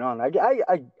was going on. I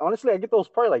honestly I get those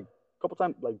probably like a couple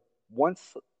times, like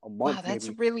once a month Wow, that's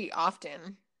maybe. really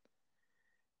often.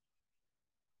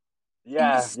 And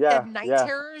you Yeah, said yeah, night yeah.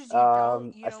 terrors.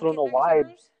 You I don't still don't get know night why.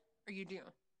 terrors, or you do?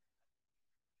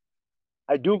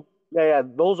 I do. Yeah, yeah.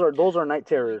 Those are night Oh my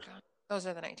terrors. god, those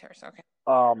are the night terrors. Okay.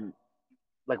 Um,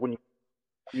 like when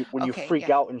you Okay. freak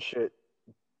Yeah. out and shit.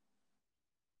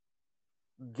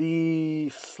 The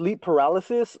sleep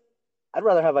paralysis, I'd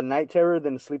rather have a night terror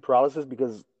than sleep paralysis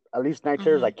because at least night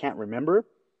terrors I Mm-hmm. can't remember.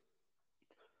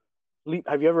 Sleep.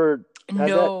 Have you ever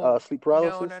had that No, sleep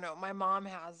no, no, paralysis? no. My mom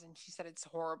has, and she said it's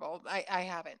horrible. I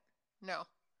haven't. No.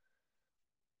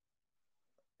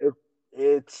 It,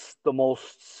 it's the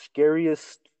most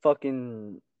scariest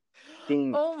fucking.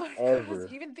 stinks Oh my gosh! ever,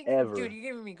 Even thinking, dude, ever. you're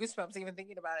giving me goosebumps. Even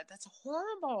thinking about it, that's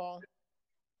horrible.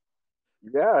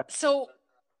 Yeah, So,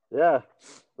 yeah.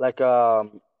 Like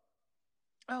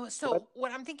what? so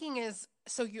what I'm thinking is,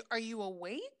 so you are you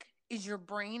awake? Is your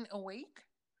brain awake?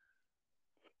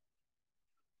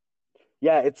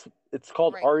 Yeah, it's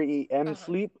called Right. REM Uh-huh.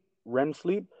 sleep, REM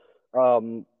sleep.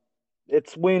 Um,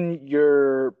 it's when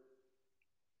your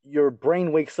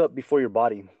brain wakes up before your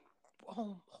body.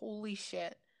 Oh, holy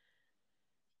shit.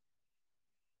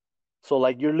 So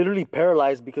like you're literally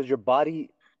paralyzed because your body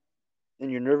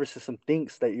and your nervous system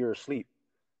thinks that you're asleep,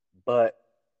 but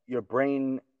your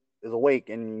brain is awake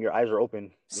and your eyes are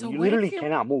open, and So you literally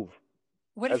cannot move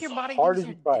what if as your body hard thinks as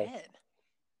you're you try.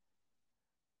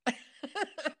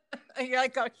 dead? You're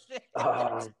like, oh shit.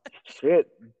 Ah, shit.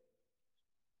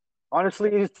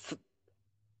 Honestly,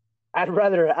 I'd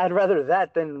rather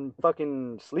that than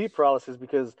fucking sleep paralysis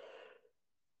because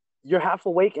you're half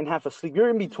awake and half asleep. You're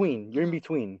in Mhm, between. You're in mhm.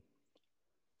 between.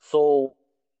 So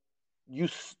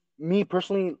me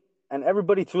personally, and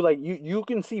everybody too. Like you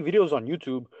can see videos on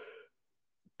YouTube.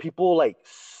 People like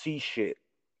see shit,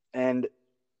 and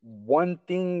one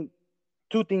thing,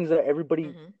 two things that everybody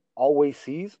Mhm. always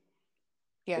sees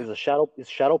Yeah. is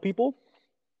shadow people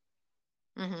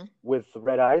Mhm. with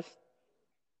red eyes,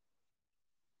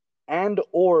 and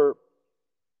or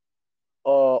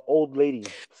old lady,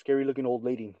 scary looking old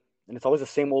lady, and it's always the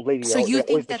same old lady. So They you always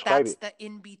think that describe that's it. the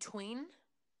in between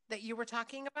that you were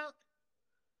talking about?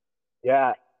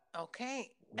 Yeah,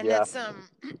 Okay. And yeah. that's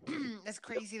that's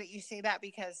crazy that you say that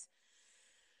because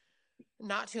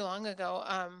not too long ago,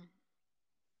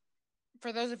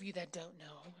 for those of you that don't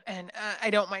know, and I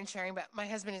don't mind sharing, but my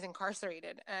husband is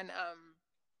incarcerated, and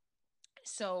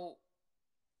so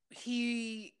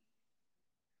he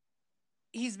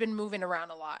he's been moving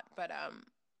around a lot, but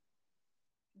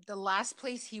the last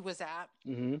place he was at,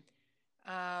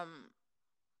 Mm-hmm. um,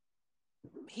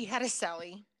 he had a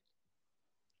cellie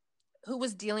who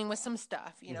was dealing with some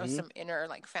stuff, Mm-hmm. some inner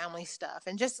like family stuff,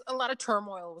 and just a lot of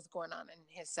turmoil was going on in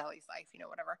his cellie's life,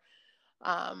 whatever.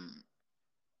 Um,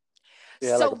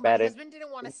 Yeah, like a so my bad end. husband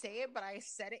didn't want to say it, but I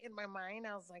said it in my mind.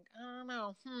 I was like, I don't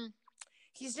know.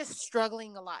 He's just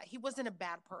struggling a lot. He wasn't a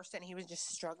bad person. He was just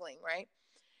struggling, right?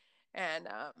 And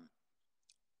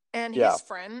Yeah. his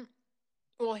friend,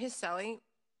 well, his cellie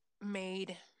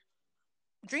made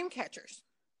dream catchers.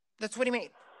 That's what he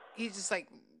made. He's just like,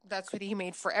 that's what he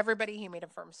made for everybody. He made them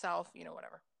for himself,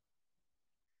 whatever.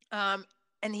 Um,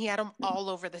 and he had them all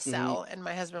over the Mm-hmm. cell. And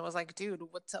my husband was like, dude,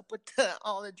 what's up with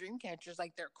all the dream catchers?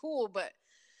 Like, they're cool, but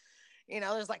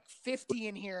there's like 50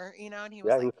 in here, and he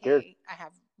was Yeah, he like, was scared. hey, I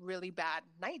have really bad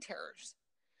night terrors.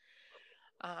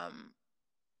 Um,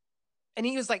 and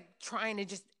he was like trying to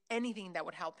just anything that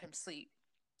would help him sleep.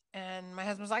 And my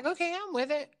husband was like, okay, I'm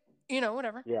with it,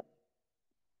 whatever. Yeah.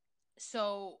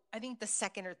 So I think the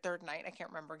second or third night, I can't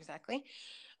remember exactly.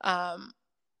 Um,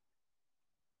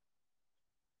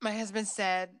 my husband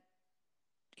said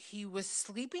he was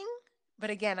sleeping, but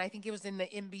again, I think it was in the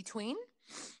in between,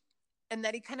 and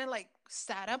that he kind of like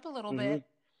sat up a little Mm-hmm. bit.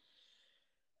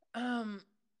 Um,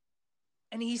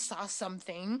 and he saw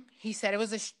something. He said it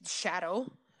was a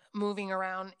shadow moving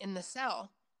around in the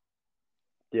cell,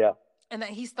 Yeah. and that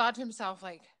he's thought to himself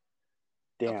like,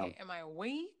 okay, Damn. am I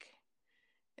awake?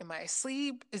 Am I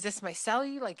asleep? Is this my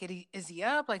cellie? Like, is he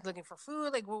up? Like, looking for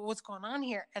food? Like, what's going on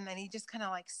here? And then he just kind of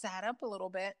like sat up a little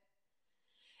bit.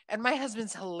 And my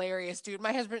husband's hilarious, dude.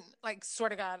 My husband, like, swear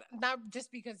to God, not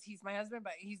just because he's my husband,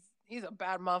 but he's a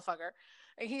bad motherfucker.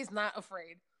 Like, he's not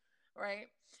afraid, right?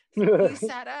 So he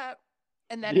sat up,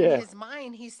 and then in Yeah. his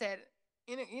mind, he said,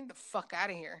 "You need the fuck out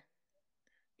of here.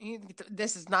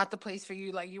 This is not the place for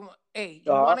you. Like, you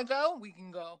Uh-huh. want to go? We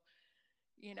can go."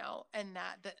 And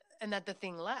that the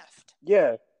thing left.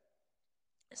 Yeah.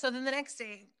 So then the next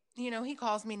day, he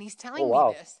calls me and he's Oh telling me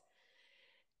wow. this.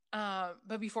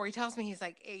 But before he tells me, he's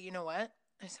like, hey, you know what?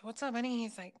 I said, what's up, honey?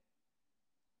 He's like,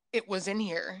 it was in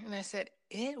here. And I said,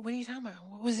 it? What are you talking about?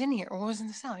 What was in here? What was in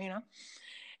the cell,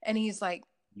 And he's like,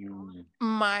 You.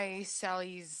 my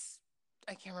Sally's,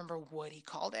 I can't remember what he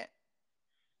called it.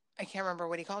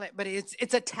 But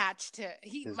it's attached to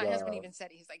His my husband even said,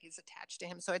 he's like, it's attached to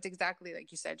him. So it's exactly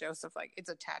like you said, Joseph, like it's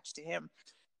attached to him.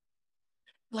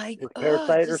 Like, his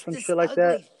parasite or just some this shit like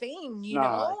that. ugly thing,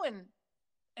 Nah.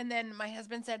 And then my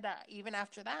husband said that even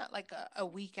after that, like a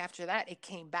week after that, it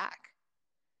came back.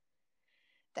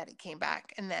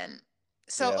 And then,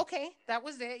 so, Yeah. okay, that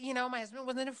was it. My husband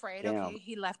wasn't afraid. Damn. Okay,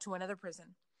 he left to another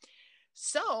prison.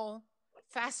 So,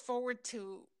 fast forward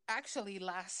to actually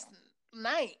last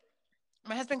night,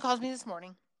 my husband calls me this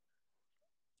morning.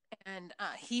 and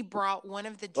he brought one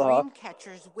of the Uh-huh. dream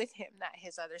catchers with him that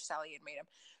his other cellie had made him.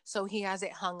 So he has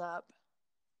it hung up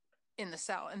in the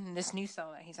cell, in this new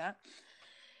cell that he's at.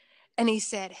 And he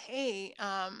said, "Hey,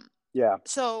 Yeah.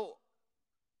 so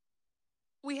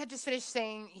he had just finished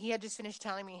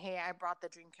telling me, hey, I brought the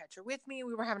dream catcher with me.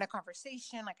 We were having a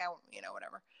conversation, like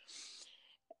whatever.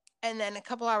 And then a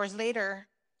couple hours later,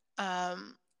 my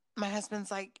husband's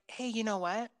like, hey, you know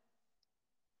what?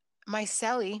 My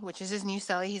cellie, which is his new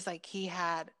cellie, he's like, he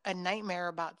had a nightmare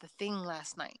about the thing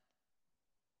last night.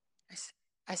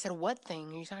 I said, what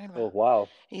thing are you talking about? Oh, wow.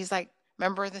 He's like,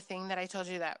 remember the thing that I told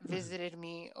you that visited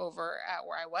me over at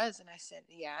where I was? And I said,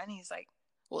 yeah. And he's like,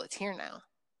 well, it's here now.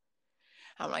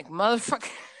 I'm like, motherfucker.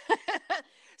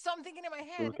 So I'm thinking in my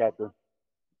head,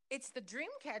 it's the dream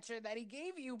catcher that he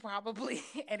gave you probably,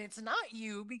 and it's not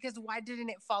you, because why didn't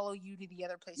it follow you to the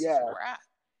other places you were at?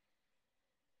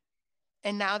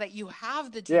 And now that you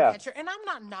have the dream catcher, and I'm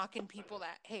not knocking people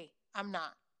that, hey, I'm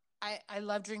not. I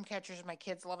love dream catchers. My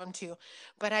kids love them too.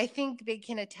 But I think they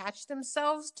can attach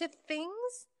themselves to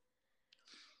things.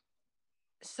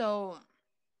 So,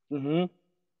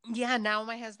 yeah, now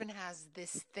my husband has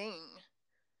this thing.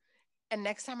 And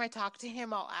next time I talk to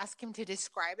him, I'll ask him to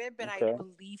describe it. But I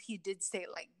believe he did say,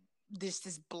 like, there's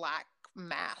this black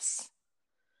mass.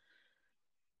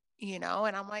 And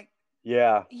I'm like,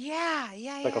 yeah.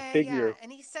 Like a figure. Yeah.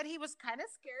 And he said he was kind of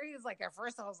scared. He was like, at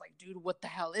first I was like, dude, what the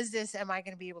hell is this? Am I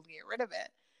going to be able to get rid of it?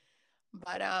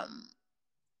 But,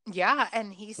 yeah.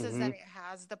 And he says that it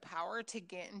has the power to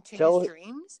get into his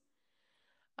dreams.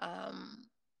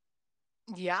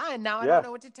 Yeah. And now I don't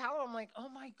know what to tell him. I'm like, oh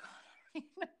my God,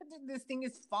 this thing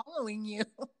is following you.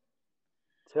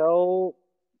 Tell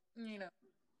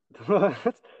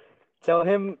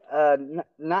him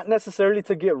not necessarily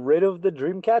to get rid of the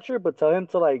dream catcher, but tell him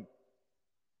to like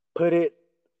put it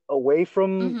away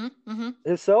from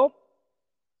his cell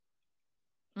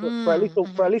for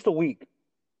at least a week,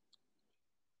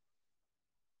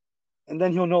 and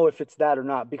then he'll know if it's that or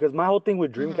not. Because my whole thing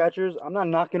with dream catchers, I'm not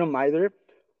knocking them either.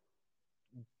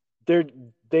 They're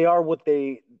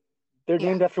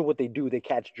named after what they do. They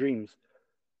catch dreams,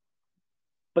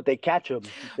 but they catch them.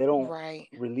 They don't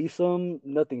release them.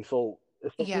 Nothing. So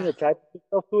if something attaches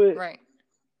itself to it,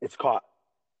 it's caught.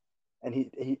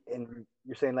 And and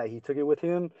you're saying like he took it with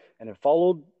him and it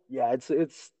followed. Yeah, it's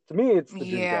to me it's the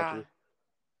dream catcher.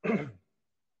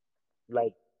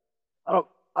 Like I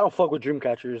don't fuck with dream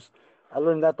catchers. I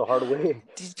learned that the hard way.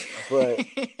 But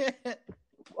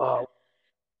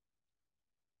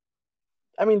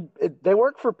I mean, they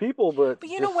work for people, but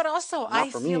you know what? Also, I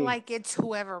feel like it's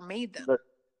whoever made them.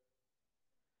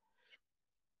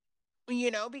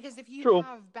 Because if you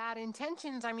have bad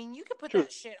intentions, I mean, you could put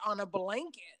that shit on a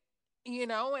blanket,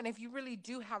 and if you really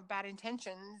do have bad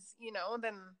intentions,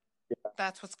 then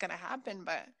that's what's going to happen.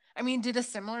 But, I mean, did a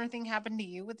similar thing happen to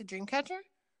you with the dream catcher?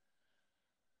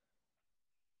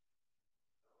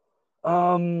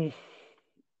 I've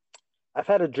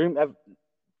had a dream.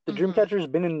 The dream catcher's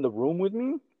been in the room with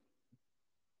me,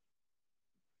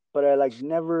 but I like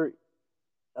never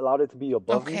allowed it to be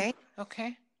above me.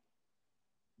 Okay.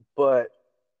 But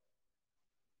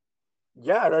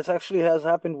yeah, that's actually has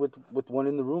happened with one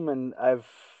in the room, and I've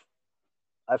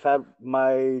had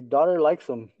my daughter likes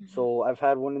them, so I've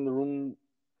had one in the room,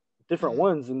 different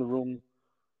ones in the room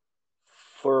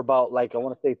for about like I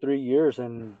want to say 3 years,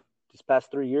 and this past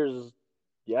 3 years,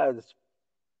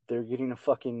 they're getting a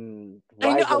fucking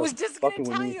rise. I know. I was just gonna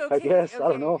tell you. Okay, I guess I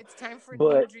don't know. It's time for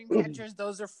new dream catchers.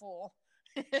 Those are full.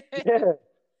 Yeah.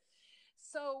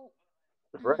 So.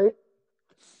 Right.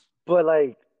 But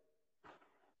like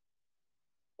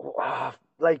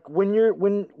when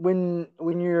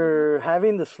you're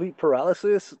having the sleep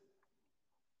paralysis,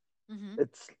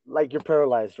 it's like you're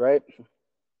paralyzed, right?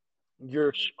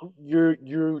 You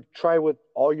try with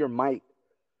all your might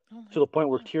to the point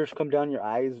where tears come down your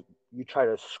eyes. You try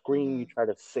to scream, you try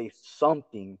to say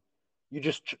something. You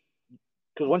just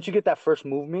because once you get that first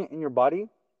movement in your body,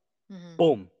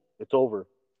 boom, it's over.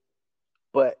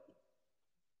 But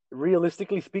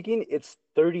realistically speaking, it's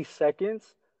 30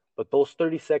 seconds, but those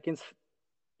 30 seconds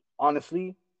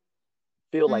honestly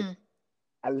feel like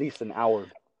at least an hour.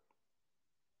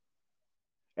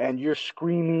 And you're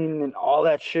screaming and all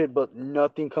that shit, but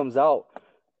nothing comes out.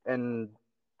 And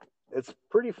it's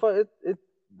pretty fun.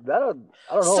 I don't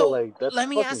know. So like that's let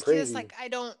me ask crazy. you this: like,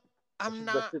 I'm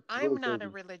not a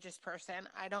religious person.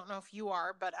 I don't know if you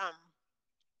are, but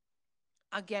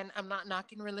again, I'm not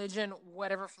knocking religion.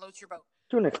 Whatever floats your boat.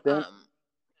 To an extent.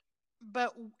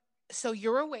 But so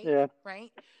you're awake,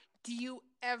 right? Do you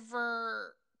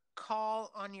ever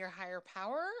call on your higher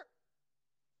power?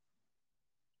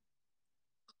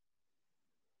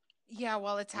 Yeah,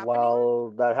 while it's happening.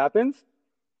 while that happens?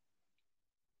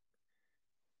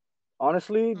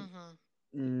 Honestly, Mm-hmm.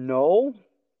 no.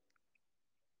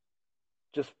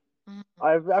 Just Mm-hmm.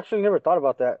 I've actually never thought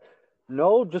about that.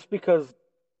 No, just because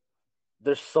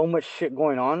there's so much shit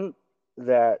going on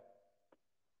that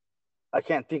I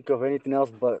can't think of anything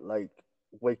else but like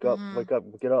Mm-hmm. wake up,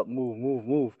 get up,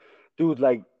 move, dude.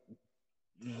 Like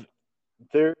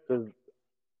there,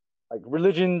 like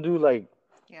religion, dude. Like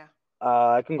Yeah.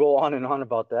 I can go on and on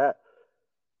about that.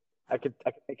 I could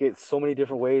make it so many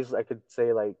different ways. I could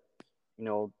say like you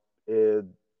know the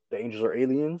angels are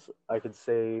aliens. I could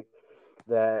say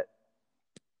that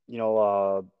you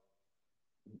know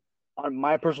on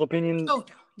my personal opinion, Oh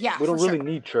no. Yeah, we for don't sure. really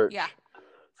need Yeah, church.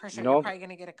 for You sure. You're know, probably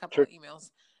gonna get a couple church. of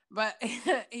emails, but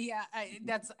yeah,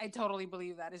 I totally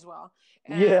believe that as well.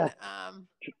 Yeah, And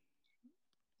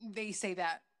they say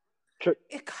that church.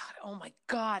 God, oh my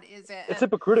God, is it? It's And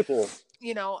hypocritical.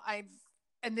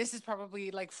 and this is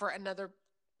probably like for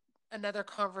another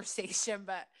conversation,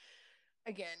 but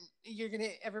again,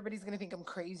 everybody's gonna think I'm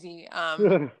crazy.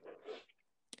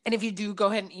 And if you do, go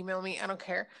ahead and email me. I don't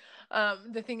care.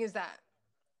 The thing is that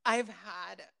I've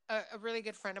had a really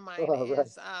good friend of mine Oh, right.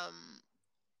 is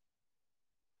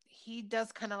he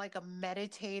does kind of like a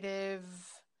meditative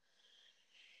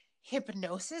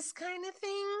hypnosis kind of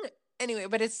thing. Anyway,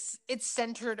 but it's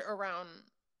centered around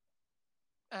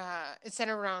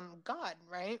God,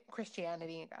 right?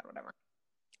 Christianity and God, whatever.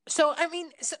 So I mean,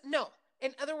 no.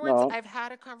 In other words, No, I've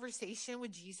had a conversation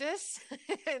with Jesus,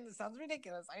 and it sounds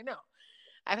ridiculous. I know.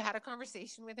 I've had a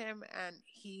conversation with him, and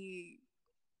he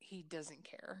doesn't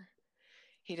care.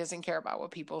 He doesn't care about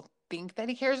what people think that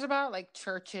he cares about, like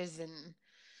churches and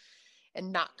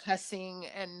not cussing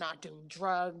and not doing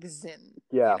drugs and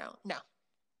yeah. no.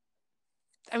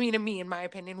 I mean, in my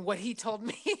opinion, what he told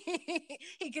me,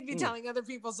 he could be Hmm. telling other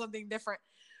people something different,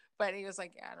 but he was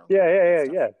like, yeah, I don't care Yeah, about yeah, that yeah,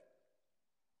 stuff.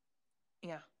 yeah.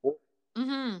 Yeah. Well,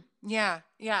 Yeah.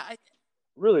 Yeah.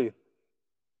 really?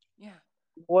 Yeah.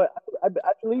 What? I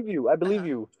believe you. I believe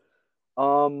Uh-huh.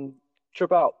 you.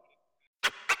 Trip out.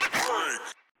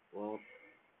 Well,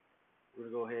 we're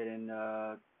gonna go ahead and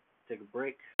take a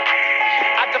break.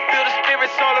 I can feel the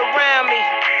spirits all around me.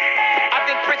 I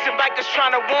think prison bikers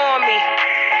trying to warn me.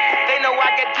 They know I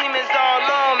got demons all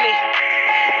on me.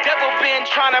 Devil been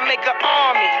trying to make an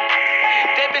army.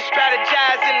 They been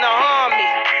strategizing to harm me.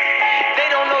 They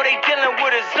don't know they dealing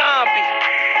with a zombie.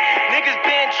 Niggas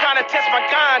been trying to test my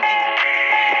Gandhi.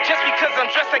 Just because I'm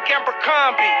dressed like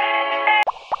Abercrombie.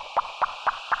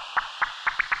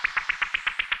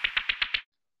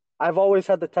 I've always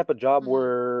had the type of job Mm-hmm.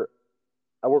 where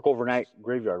I work overnight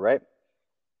graveyard, right?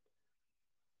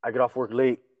 I get off work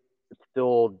late. It's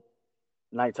still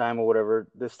nighttime or whatever.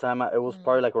 This time it was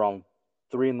probably like around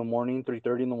 3 in the morning,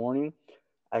 3:30 in the morning.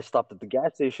 I stopped at the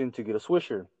gas station to get a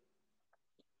Swisher,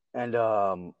 and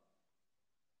I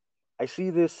see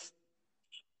this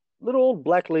little old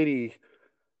black lady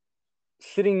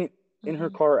sitting in her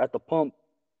Mm-hmm. car at the pump,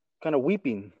 kind of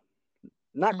weeping,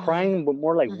 not Mm-hmm. crying, but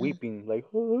more like Mm-hmm. weeping, like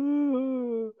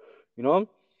you know.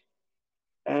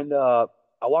 And I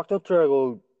walked up to her. I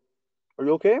go, "Are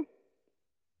you okay?"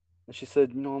 And she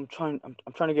said, I'm trying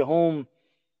to get home.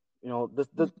 You know,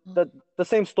 Mm-hmm. the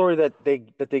same story that they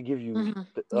give you,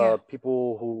 Mm-hmm. Yeah.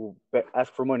 people who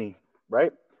ask for money,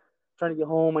 right? Trying to get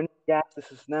home. I need gas.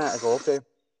 This is that. I go, okay,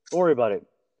 don't worry about it.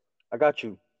 I got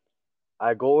you.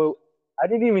 I go. I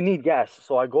didn't even need gas,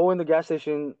 so I go in the gas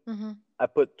station. Mm-hmm. I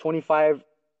put 25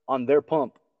 on their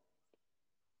pump.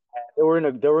 They were in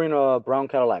a brown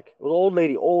Cadillac. It was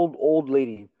an old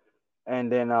lady.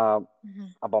 And then Mm-hmm.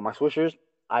 I bought my swishers.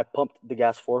 I pumped the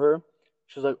gas for her.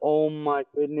 She was like, "Oh my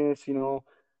goodness,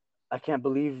 I can't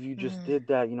believe you just Mm-hmm. did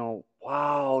that.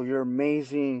 Wow, you're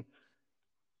amazing.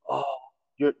 Oh,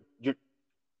 you're.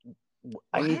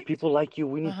 I need What? people like you.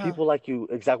 We need Uh-huh. people like you.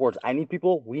 Exact words. I need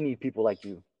people. We need people like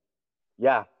you.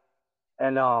 Yeah.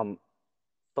 And the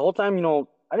whole time,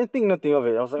 I didn't think nothing of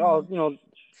it. I was like, oh, Mm-hmm.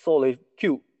 Soleil,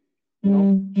 cute. You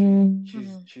know, she's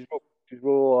Mm-hmm. she's real, she's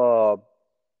real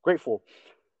grateful.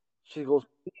 She goes,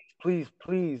 please,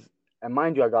 please. And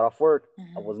mind you, I got off work. I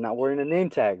Mm-hmm. was not wearing a name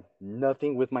tag.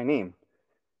 Nothing with my name.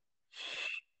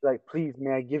 She's like, please,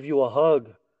 may I give you a hug?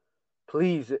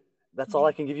 Please. That's all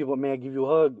I can give you, but may I give you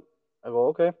a hug? I go,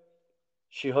 okay.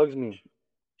 She hugs me.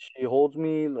 She holds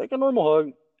me like a normal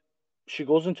hug. She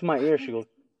goes into my ear. She What? goes,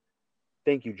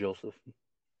 thank you, Joseph.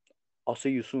 I'll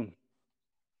see you soon.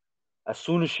 As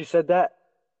soon as she said that,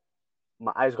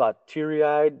 my eyes got teary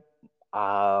eyed. My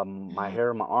Mm-hmm.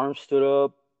 hair, my arms stood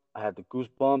up. I had the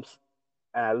goosebumps.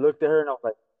 And I looked at her and I was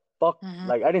like, fuck. Mm-hmm.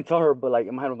 Like, I didn't tell her, but like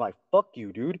in my head, I'm like, fuck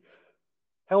you, dude.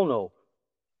 Hell no.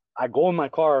 I go in my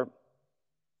car.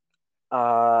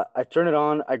 I turn it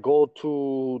on. I go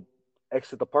to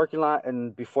exit the parking lot,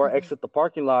 and before I Mhm. exit the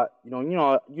parking lot,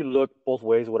 you look both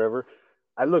ways, whatever.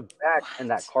 I look back,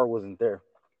 and that What? car wasn't there.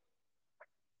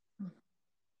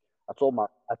 I told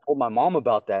my mom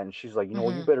about that, and she's like, you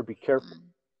Mm-hmm. better be careful.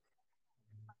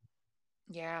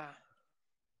 Yeah.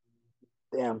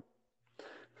 Damn.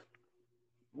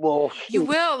 Well, You shoot.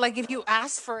 will, like, if you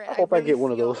ask for it. I I hope I really get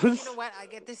one of feel, those. you know what? I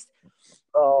get this,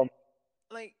 um,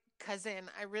 like, cousin,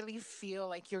 I really feel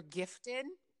like you're gifted.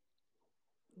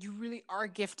 You really are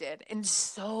gifted in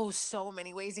so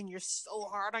many ways, and you're so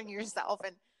hard on yourself.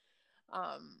 And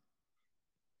um,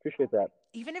 appreciate that.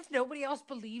 even if nobody else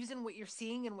believes in what you're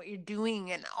seeing and what you're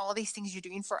doing and all these things you're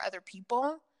doing for other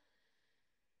people,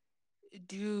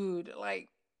 dude, like,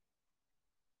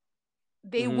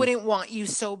 they Hmm. wouldn't want you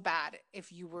so bad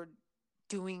if you were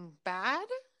doing bad.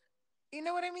 You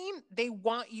know what I mean? They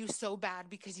want you so bad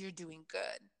because you're doing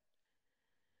good.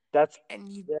 That's And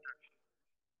you. Yeah,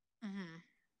 Mhm.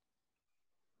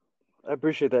 I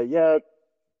appreciate that. Yeah,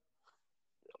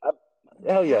 I,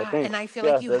 hell yeah, Yeah, and thanks. I feel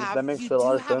Yeah, like that makes you a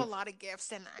lot do of have a sense. lot of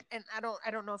gifts, and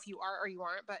I don't know if you are or you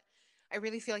aren't, but I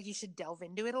really feel like you should delve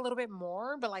into it a little bit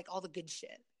more, but like all the good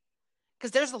shit.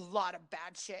 Because there's a lot of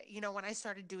bad shit. You know, when I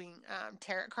started doing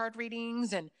tarot card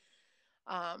readings, and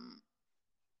um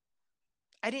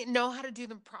I didn't know how to do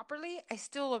them properly. I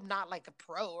still am not like a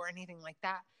pro or anything like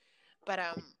that. But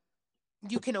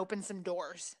you can open some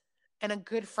doors. And a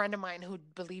good friend of mine who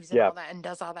believes in Yeah, all that and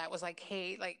does all that was like,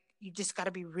 hey, like, you just got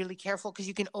to be really careful because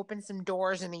you can open some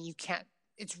doors and then you can't,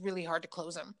 it's really hard to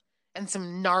close them. And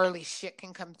some gnarly shit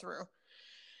can come through.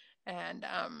 And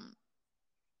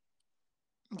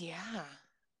yeah.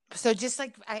 So just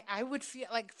like, I would feel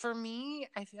like, for me,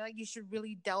 I feel like you should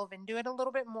really delve into it a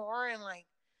little bit more. And like,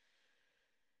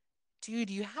 dude,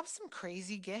 you have some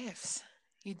crazy gifts.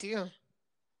 You do.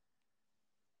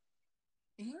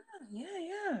 Yeah,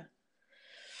 yeah.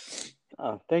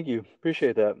 thank you.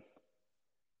 Appreciate that.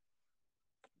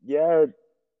 Yeah,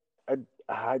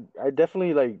 I, I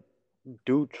definitely like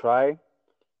do try.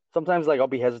 Sometimes like I'll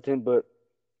be hesitant, but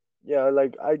yeah,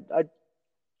 like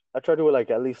I try to like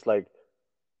at least like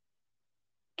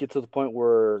get to the point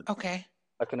where Okay.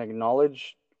 I can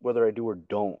acknowledge whether I do or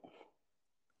don't.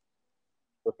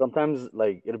 But sometimes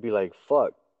like it'll be like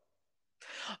fuck,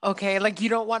 Okay, like you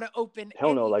don't want to open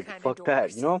hell no, any like kind of fuck that,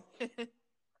 doors.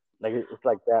 Like it's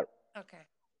like that. Okay.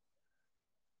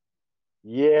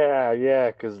 Yeah,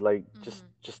 yeah, cause like just Hmm.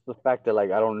 just the fact that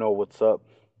like I don't know what's up,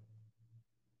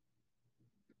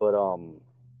 but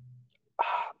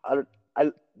I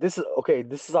I this is okay.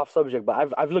 This is off subject, but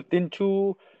I've looked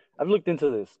into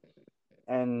this,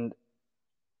 and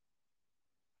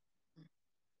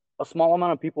a small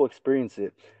amount of people experience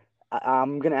it.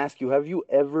 I'm gonna ask you: have you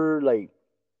ever like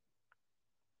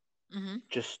Hmm.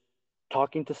 just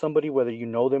talking to somebody, whether you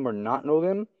know them or not know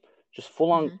them, just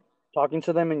full on Hmm. talking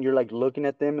to them, and you're like looking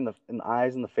at them in the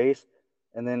eyes and the face,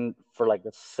 and then for like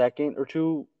a second or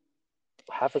two,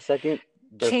 half a second,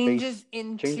 their face Changes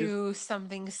changes? into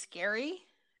something scary?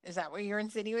 Is that what you're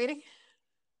insinuating?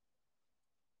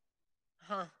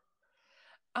 Huh.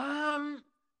 Um,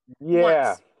 Yeah,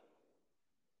 once.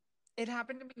 It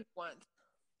happened to me once.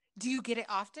 Do you get it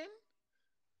often?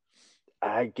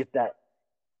 I get that.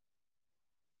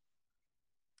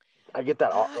 I get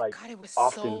that like God, it was so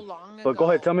often. long But go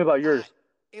ahead, tell ago. me about yours.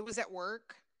 It was at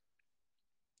work.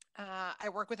 I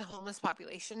work with a homeless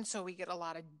population, so we get a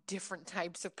lot of different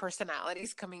types of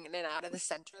personalities coming in and out of the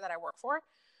center that I work for.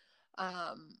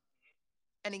 Um,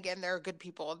 and again, there are good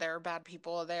people, there are bad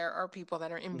people, there are people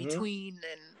that are in Hmm. between,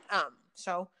 and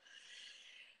so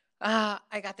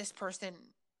I got this person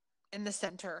in the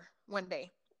center one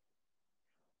day,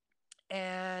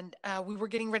 and we were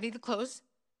getting ready to close.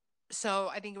 So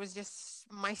I think it was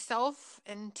just myself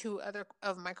and two other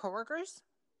of my coworkers.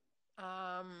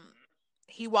 Um,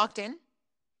 he walked in.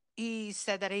 He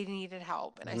said that he needed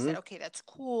help, and I Hmm. said, "Okay, that's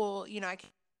cool. You know, I can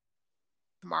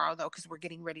tomorrow though because we're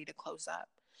getting ready to close up."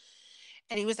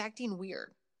 And he was acting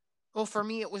weird. Well, for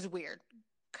me, it was weird.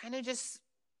 Kind of just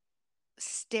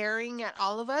staring at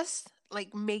all of us,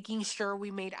 like making sure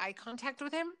we made eye contact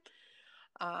with him.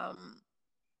 Um,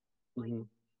 Hmm.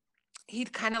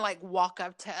 he'd kind of like walk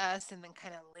up to us and then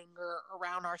kind of linger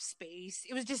around our space.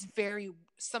 It was just very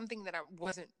something that I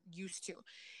wasn't used to.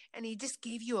 And he just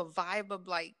gave you a vibe of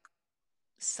like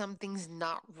something's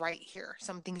not right here.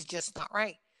 Something's just not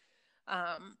right.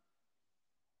 Um,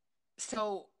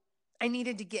 so I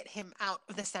needed to get him out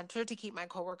of the center to keep my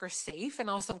coworkers safe and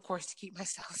also of course to keep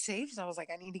myself safe. So I was like,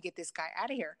 I need to get this guy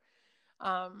out of here.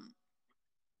 Um,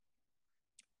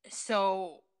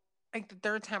 so Like the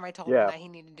third time I told him Yeah. that he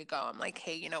needed to go, I'm like,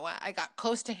 hey, you know what? I got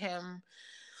close to him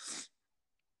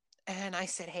and I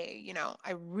said, hey, you know,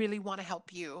 I really want to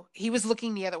help you. He was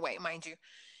looking the other way, mind you.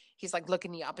 He's like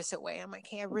looking the opposite way. I'm like,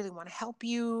 hey, I really want to help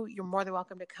you. You're more than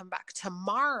welcome to come back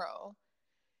tomorrow.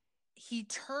 He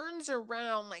turns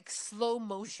around like slow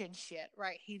motion shit,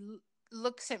 right? He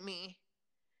looks at me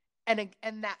and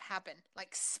that happened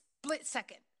like split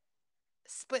second.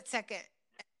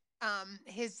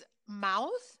 His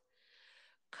mouth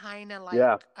kind of like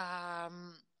Yeah.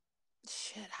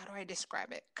 shit, how do I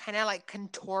describe it? Kind of like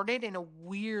contorted in a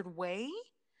weird way.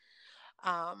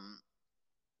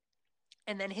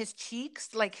 And then his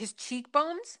cheeks, like his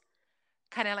cheekbones,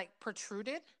 kind of like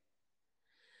protruded.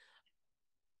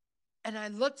 And I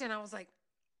looked and I was like,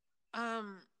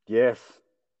 Yes.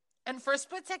 and for a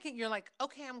split second, you're like,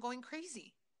 okay, I'm going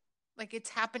crazy. Like it's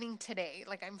happening today.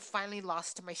 Like I'm finally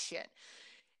lost my shit.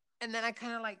 And then I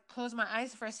kind of like close my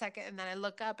eyes for a second and then I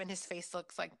look up and his face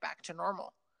looks like back to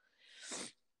normal.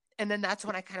 And then that's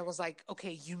when I kind of was like,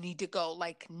 okay, you need to go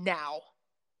like now.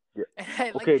 Yeah. And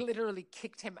I like Okay. literally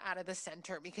kicked him out of the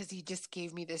center because he just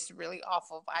gave me this really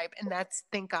awful vibe. And that's,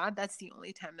 thank God, that's the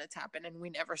only time that's happened. And we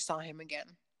never saw him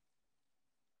again.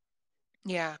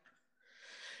 Yeah.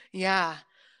 Yeah.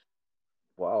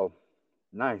 Wow.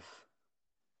 Nice.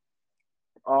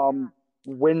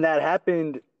 When that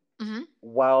happened, Hmm.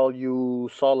 while you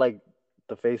saw like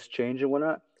the face change and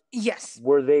whatnot, Yes.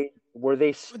 were they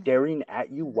staring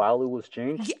at you while it was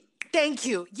changed? Yeah. Thank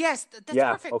you. Yes, that's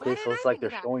Yeah. perfect. Okay. Why So didn't it's I like think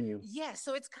of they're that? showing you. Yeah,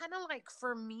 so it's kind of like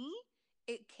for me,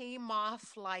 it came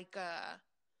off like a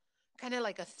kind of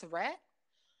like a threat.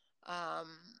 Um,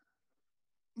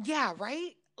 yeah,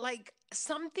 right? Like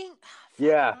something. Fuck, I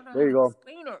Yeah. don't know There how you to go.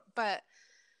 explain it, but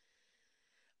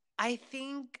I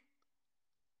think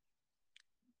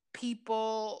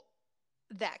people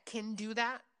that can do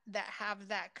that, that have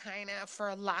that kind of, for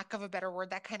a lack of a better word,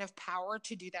 that kind of power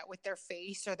to do that with their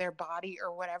face or their body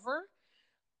or whatever.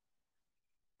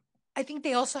 I think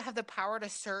they also have the power to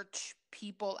search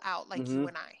people out like Mm-hmm. you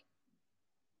and I.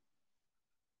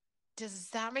 Does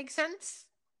that make sense?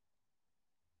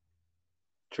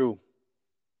 True.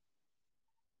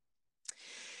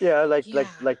 Yeah.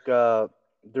 Yeah.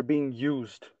 They're being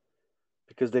used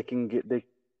because they can get they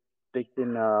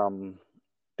can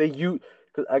they use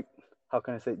because I how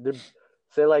can I say they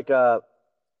say like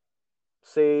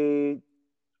say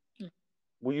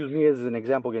we'll use me as an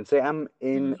example again. Say I'm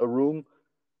in Mm-hmm. a room,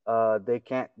 they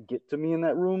can't get to me in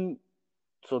that room,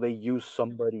 so they use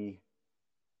somebody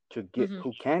to get Mm-hmm.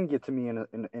 who can get to me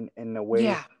in a way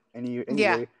Yeah. any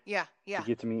Yeah. way Yeah. to Yeah.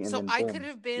 get to me, and So then I could boom.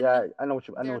 have been Yeah, I know their what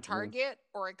you mean. target,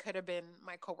 or it could have been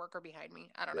my coworker behind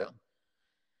me. I don't Yeah. know.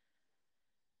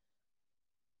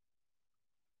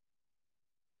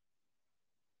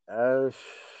 Uh,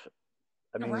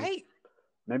 I mean, Right.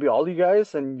 maybe all you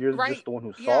guys, and you're just Right. the one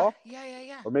who Yeah. saw, Yeah. Yeah.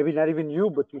 Yeah. or maybe not even you,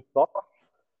 but you saw,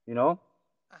 you know.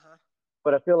 Uh-huh.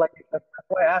 But I feel like that's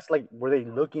why I asked, like, were they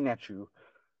looking at you?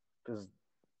 Because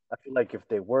I feel like if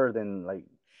they were, then like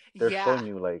they're Yeah. showing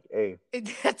you, like, hey,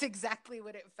 That's exactly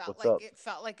what it felt what's like. up? It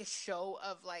felt like a show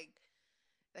of like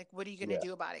what are you gonna Yeah,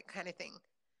 do about it kind of thing.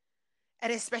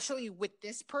 And especially with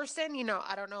this person, you know,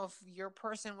 I don't know if your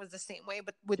person was the same way,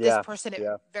 but with this yeah, person, it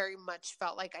yeah, very much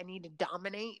felt like I need to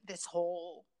dominate this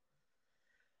whole.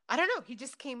 I don't know. He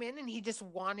just came in and he just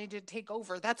wanted to take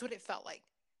over. That's what it felt like.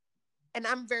 And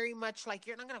I'm very much like,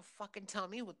 you're not gonna fucking tell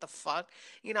me what the fuck.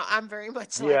 You know, I'm very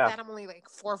much like yeah. that. I'm only like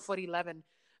 4'11",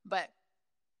 but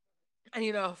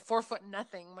and 4 foot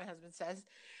nothing, my husband says.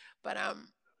 But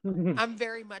I'm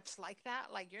very much like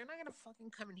that. Like, you're not gonna fucking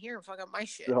come in here and fuck up my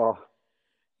shit. Oh,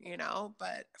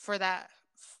 But for that,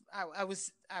 I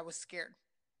was scared.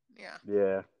 Yeah.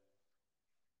 yeah.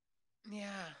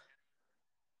 Yeah.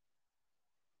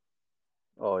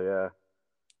 Oh, yeah,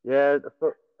 yeah. I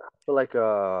feel like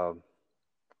I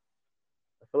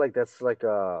feel like that's like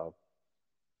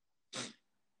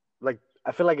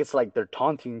I feel like it's like they're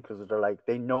taunting because they're like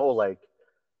they know like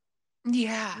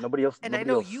Yeah. And I nobody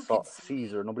know else you can see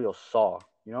sees me. or nobody else saw.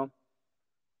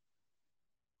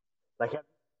 Like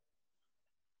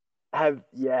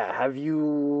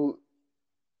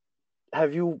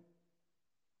have you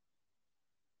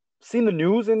seen the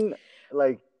news and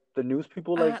like the news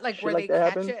people like Like shit where like they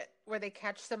that catch happen? it, where they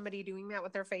catch somebody doing that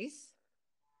with their face.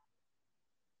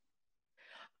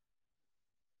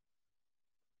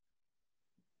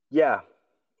 Yeah,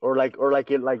 or like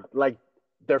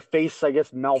their face I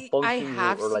guess I malfunctions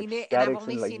have or like seen it, and I've statics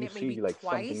only and like seen you it maybe see like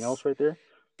something twice else right there.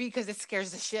 because it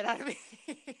scares the shit out of me.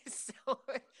 So,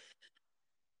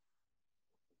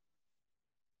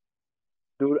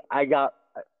 Dude, I got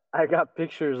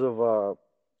pictures of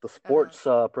the sports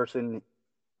person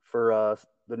for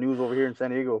the news over here in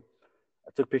San Diego.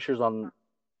 I took pictures on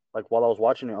like while I was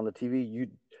watching it on the TV.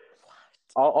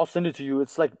 I'll send it to you.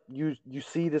 It's like you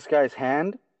see this guy's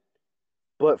hand,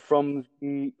 but from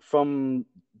the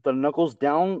knuckles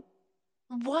down,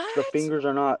 What? the fingers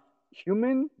are not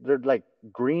human. They're like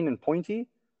green and pointy.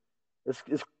 It's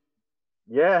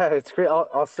yeah, it's great.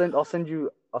 I'll send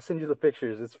you the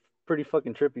pictures. It's pretty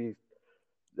fucking trippy.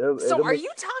 So are Make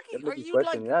you talking? it'll Are make you you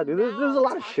question. like Yeah, dude. There's a now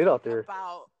lot of shit out talking there.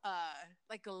 about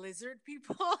like a lizard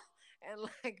people and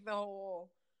like the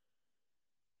whole?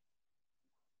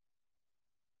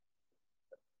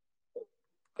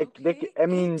 Okay. I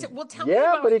mean, Well, tell me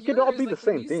yeah, about but it could all yours. be the Like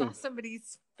when same you saw thing.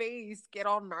 somebody's face get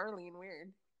all gnarly and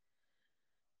weird.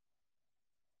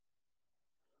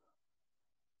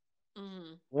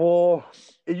 Mm. Well,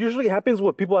 it usually happens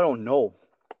with people I don't know.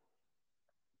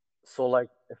 So like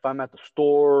if I'm at the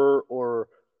store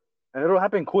and it'll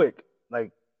happen quick.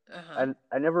 Like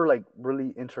I never like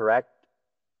really interact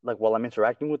like while I'm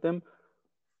interacting with them.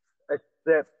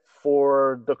 Except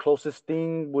for the closest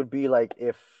thing would be like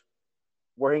if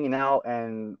we're hanging out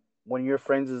and one of your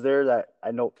friends is there that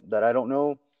I don't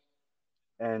know,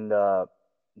 and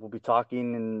we'll be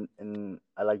talking and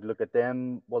I like look at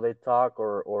them while they talk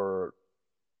or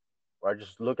I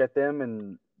just look at them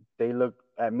and they look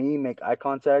at me, make eye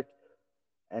contact,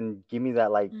 and give me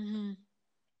that like Mm-hmm.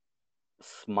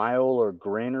 smile or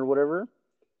grin or whatever.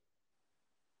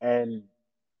 And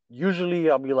usually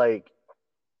I'll be like,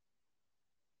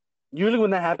 usually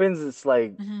when that happens, it's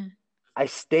like Mm-hmm. I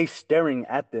stay staring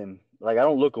at them, like I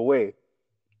don't look away,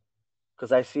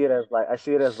 because I see it as like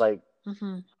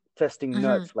Mm-hmm. testing Mm-hmm.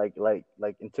 nuts,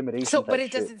 like intimidation So, but type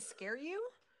it shit. doesn't scare you?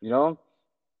 You know,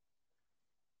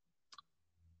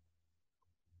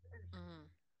 Mm-hmm.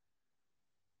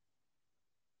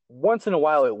 once in a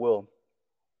while it will,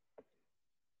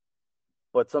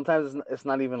 but sometimes it's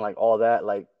not even like all that.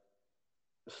 Like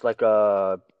it's like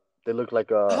they look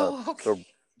like Oh, okay.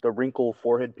 the wrinkle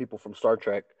forehead people from Star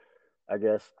Trek, I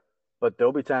guess. But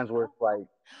there'll be times where it's like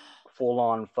full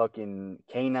on fucking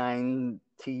canine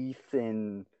teeth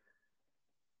and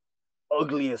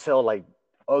ugly as hell, like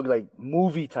ugly, like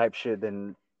movie type shit.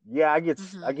 Then yeah,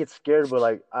 Mm-hmm. I get scared, but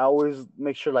like I always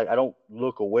make sure like I don't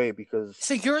look away because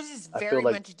So yours is I feel very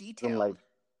like much them detailed. like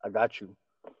I got you,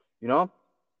 you know?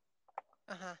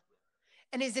 Uh-huh.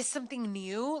 And is this something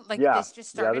new? Like Yeah, this just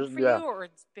started for you, or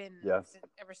it's been yeah.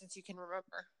 ever since you can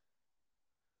remember?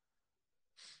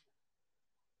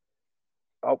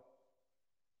 Oh,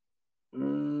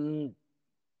 mm,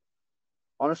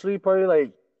 honestly, probably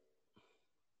like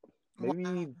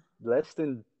maybe Wow. less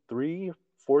than 3,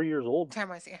 4 years old.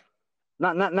 Time-wise, yeah.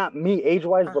 Not me age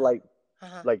wise, but Uh-huh.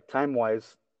 Uh-huh. like time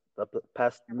wise, the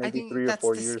past I maybe think 3 or that's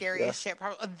 4 the years. Yeah, scariest shit.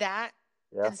 Probably that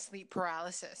yeah, and sleep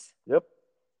paralysis, yep,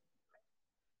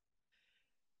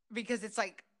 because it's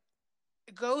like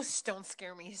ghosts don't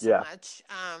scare me so yeah, much.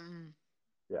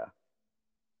 yeah.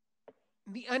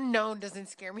 The unknown doesn't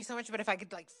scare me so much, but if I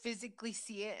could like physically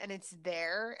see it and it's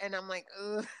there, and I'm like,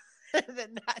 ugh,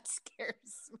 then that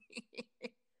scares me.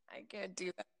 I can't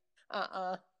do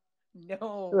that.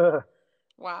 No.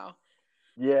 Wow.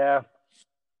 Yeah,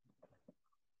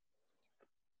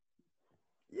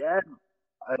 yeah.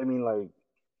 I mean, like,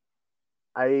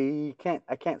 I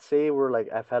can't say we're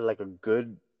like I've had like a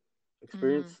good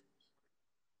experience.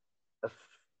 Mhm. I've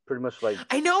pretty much like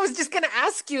I know. I was just gonna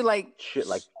ask you, like, shit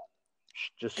like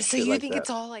just so shit you like think that. it's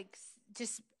all like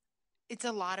just it's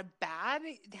a lot of bad?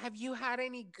 Have you had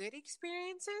any good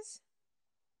experiences?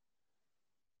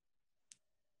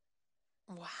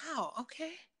 Wow.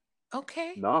 Okay.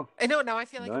 Okay. No, I know now I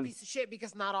feel like a none piece of shit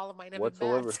because not all of mine have been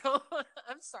bad. whatsoever. So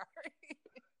I'm sorry.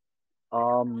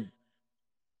 Um,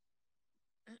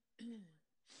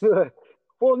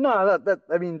 well, no, that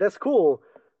I mean that's cool.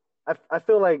 I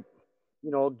feel like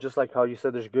just like how you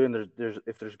said, there's good and there's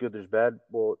if there's good, there's bad.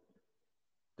 Well,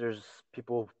 there's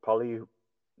people probably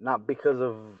not because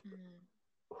of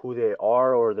who they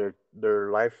are or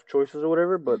their life choices or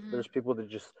whatever, but there's people that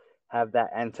just have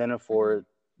that antenna for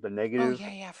the Oh negative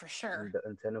yeah, for sure. and the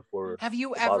antenna for Have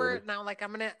you the ever positive. now? Like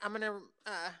I'm gonna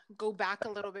go back a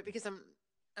little bit because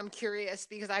I'm curious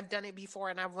because I've done it before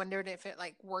and I've wondered if it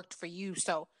like worked for you.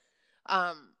 So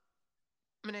I'm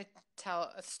gonna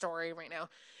tell a story right now,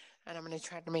 and I'm gonna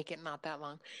try to make it not that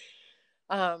long.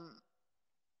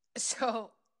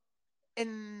 So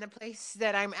in the place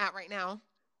that I'm at right now,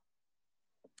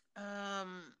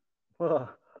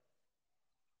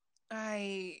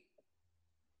 I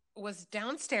was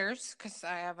downstairs because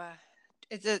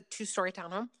it's a 2-story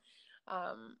townhome.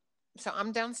 So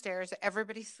I'm downstairs.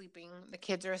 Everybody's sleeping. The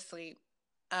kids are asleep.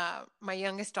 My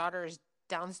youngest daughter is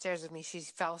downstairs with me. She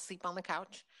fell asleep on the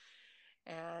couch.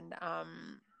 And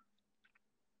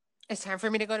it's time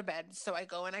for me to go to bed. So I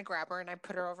go and I grab her and I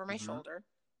put her over my shoulder.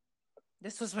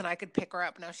 This was when I could pick her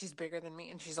up. Now she's bigger than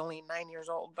me and she's only 9 years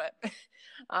old, but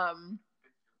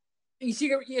she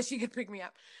could pick me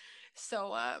up.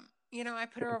 So I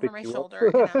put her over my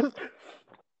shoulder and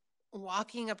I'm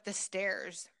walking up the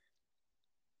stairs,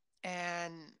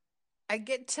 and I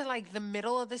get to like the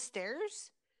middle of the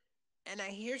stairs and I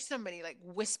hear somebody like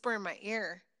whisper in my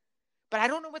ear, but I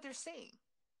don't know what they're saying.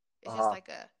 It's just like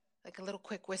a little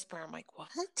quick whisper. I'm like,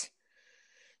 what?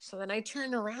 So then I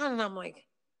turn around and I'm like,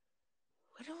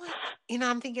 what do I,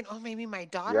 I'm thinking, oh, maybe my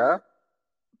daughter. Yeah.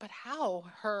 But how?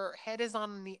 Her head is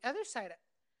on the other side.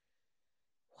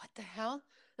 What the hell?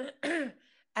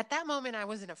 At that moment, I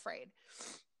wasn't afraid.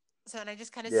 So then I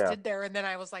just kind of stood there, and then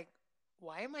I was like,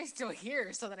 why am I still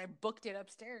here? So then I booked it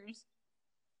upstairs.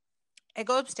 I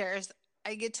go upstairs.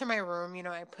 I get to my room,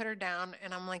 I put her down,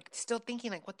 and I'm like still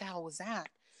thinking like, what the hell was that?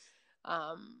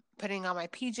 Putting on my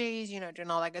PJs,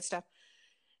 doing all that good stuff.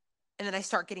 And then I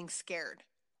start getting scared.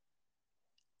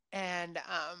 And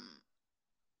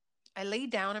I lay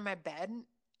down in my bed,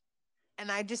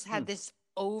 and I just had this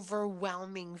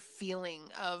overwhelming feeling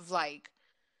of like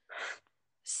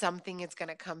something is going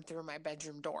to come through my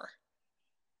bedroom door.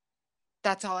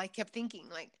 That's all I kept thinking.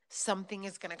 Like, something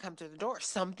is going to come through the door.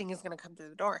 Something is going to come through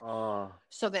the door.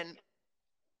 So then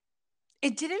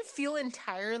it didn't feel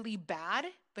entirely bad,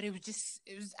 but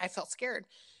I felt scared.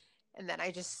 And then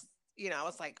I just, I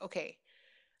was like, okay,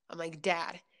 I'm like,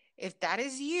 Dad, if that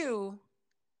is you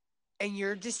and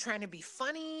you're just trying to be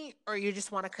funny or you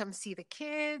just want to come see the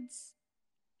kids,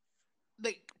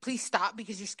 like, please stop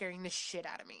because you're scaring the shit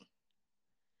out of me.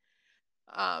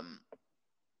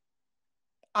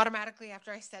 Automatically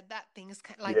after I said that, things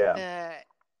kind of like the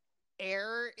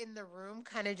air in the room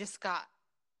kind of just got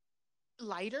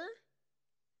lighter.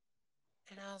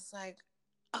 And I was like,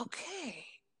 okay,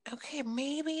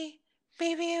 maybe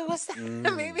it was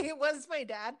maybe it was my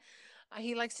dad.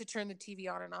 He likes to turn the TV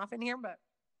on and off in here, but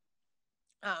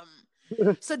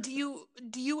so do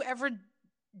you ever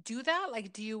do that?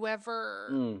 Like, do you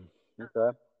ever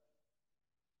Okay.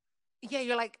 Yeah,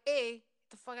 you're like, hey,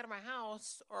 get the fuck out of my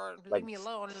house, or leave me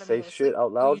alone and let say me go to shit sleep.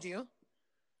 out loud. Oh, you do?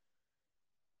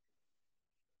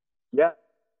 Yeah.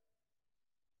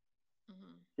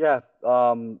 Yeah.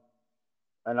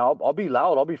 And I'll be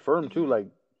loud. I'll be firm too. Like,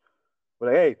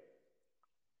 hey,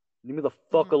 leave me the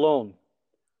fuck alone.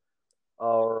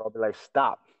 Or I'll be like,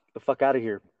 stop, get the fuck out of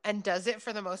here. And does it,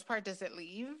 for the most part, does it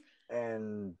leave?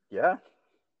 And yeah,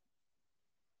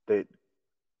 it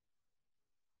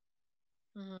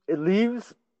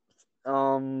leaves.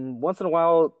 Once in a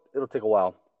while, it'll take a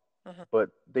while, but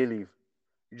they leave.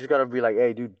 You just gotta be like,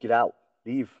 hey, dude, get out,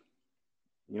 leave.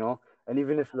 And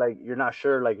even if like you're not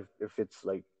sure, like if it's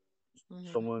like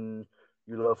someone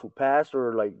you love who passed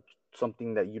or like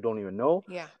something that you don't even know,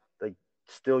 like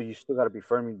you still gotta be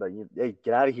firm. Like, hey,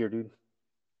 get out of here, dude.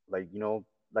 Like,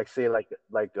 like say like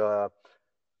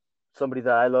somebody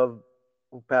that I love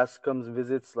who passed comes and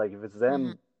visits. Like if it's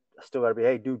them, I still gotta be,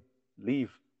 hey, dude,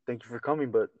 leave. Thank you for coming,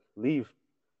 but leave.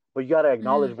 But you gotta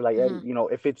acknowledge, be like, hey,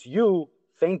 if it's you,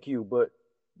 thank you, but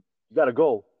you gotta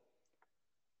go.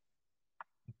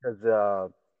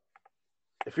 Because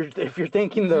if you're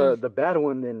thinking the bad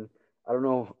one, then I don't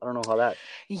know how that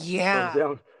goes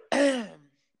down.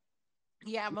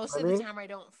 Yeah, most of the time I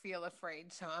don't feel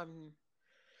afraid, so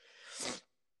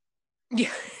yeah,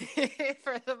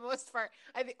 for the most part,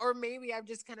 I think, or maybe I've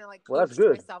just kind of like coached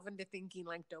myself into thinking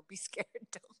like, don't be scared,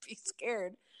 don't be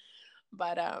scared.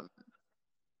 But as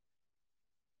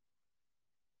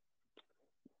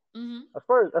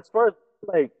far as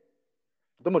like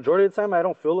the majority of the time, I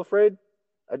don't feel afraid.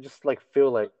 I just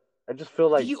feel like do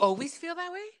you always feel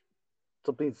that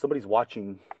way? Somebody's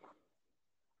watching.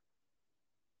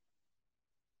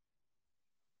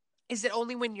 Is it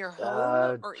only when you're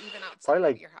home or even outside probably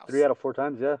like of your house? 3 out of 4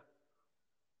 times, yeah.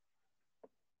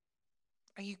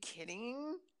 Are you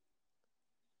kidding?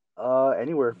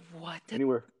 Anywhere. What?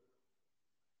 Anywhere.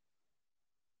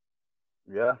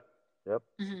 Yeah. Yep.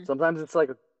 Sometimes it's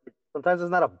sometimes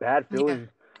it's not a bad feeling,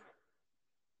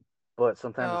 but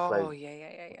sometimes it's like,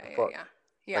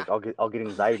 yeah. Like I'll get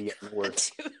anxiety at work.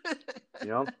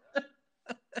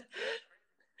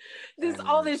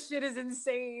 All this shit is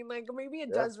insane. Like, maybe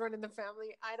it does run in the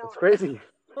family. I don't know. It's crazy.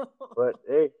 But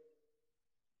hey,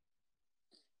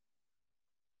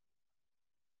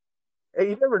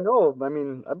 you never know. I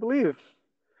mean, I believe.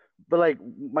 But like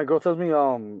my girl tells me,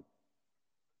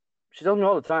 she tells me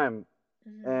all the time,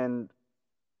 and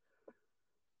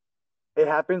it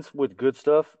happens with good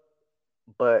stuff,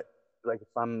 but like if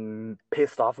I'm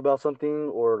pissed off about something,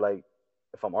 or like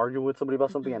if I'm arguing with somebody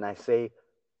about something, Mhm. and I say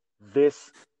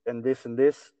this and this and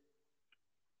this,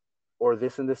 or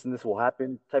this and this and this will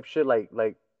happen, type shit. Like,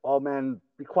 oh man,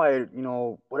 be quiet,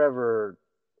 whatever,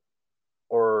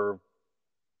 or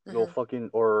you'll Mhm. fucking,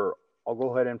 or I'll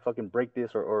go ahead and fucking break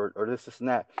this, or this and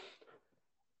that,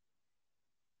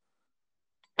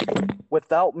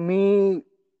 without me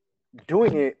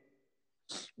doing it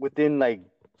within like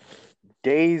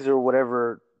days or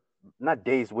whatever, not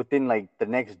days, within like the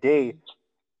next day, Mhm.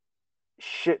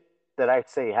 shit that I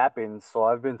say happens. So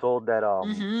I've been told that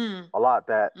Mhm. a lot,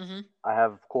 that Mhm. I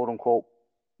have, quote unquote,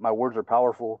 my words are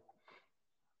powerful.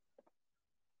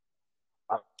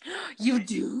 Uh, You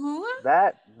do?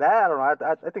 that I don't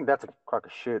know. I think that's a crock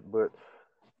of shit. But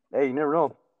hey, you never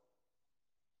know.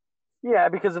 Yeah,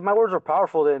 because if my words are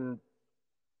powerful, then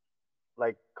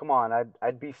like, come on,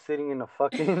 I'd be sitting in a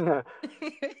fucking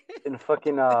in a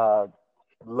fucking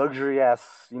luxury ass,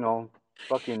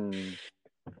 fucking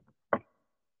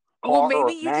Well, car maybe or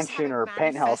you just mansion haven't or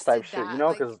penthouse type manifested shit, that.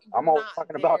 Like, because you're I'm always not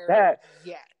talking about there that.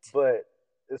 yet. But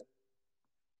it's,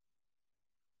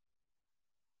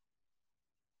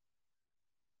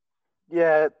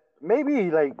 yeah, maybe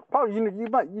like probably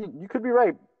you could be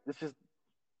right. It's just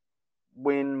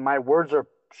when my words are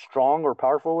strong or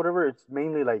powerful, or whatever. It's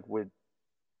mainly like with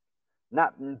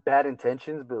not bad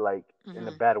intentions, but like in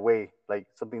a Mhm. bad way, like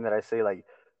something that I say like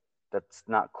that's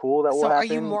not cool that will So are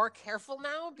you happen. more careful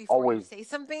now before you Always, say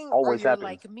something? Or always you're happens.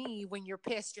 like me, when you're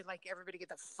pissed, you're like, everybody get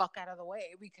the fuck out of the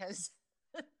way because.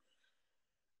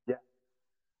 Yeah.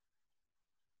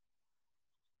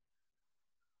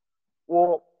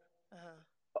 Well,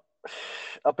 Uh,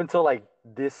 up until like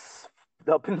this,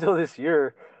 up until this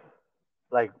year,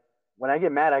 like when I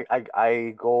get mad,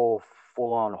 I go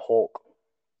full on Hulk.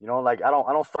 Like I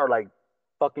don't start like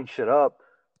fucking shit up,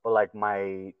 but like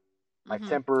my mhm.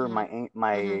 temper, Mhm. Mhm.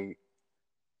 my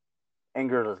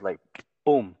anger is like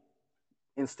boom,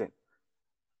 instant,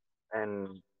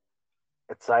 and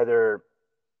it's either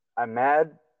I'm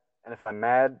mad, and if I'm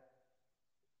mad,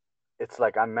 it's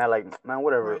like I'm mad, like man,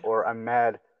 whatever, Right. or I'm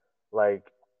mad,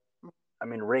 like I'm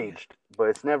Right. enraged, but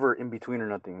it's never in between or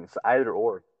nothing. It's either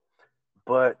or.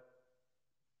 But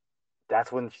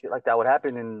that's when shit like that would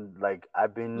happen, and like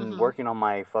I've been Mhm. working on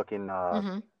my fucking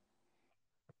Mhm.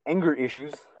 anger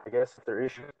issues, I guess if they're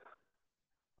issues.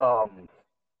 Um,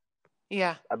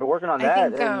 Yeah. I've been working on I that,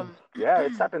 think and yeah,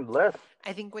 it's happened less.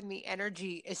 I think when the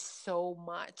energy is so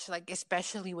much, like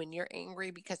especially when you're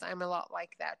angry, because I'm a lot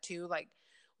like that too. Like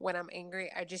when I'm angry,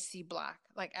 I just see black.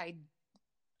 Like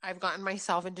I've gotten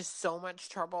myself into so much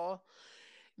trouble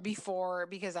before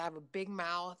because I have a big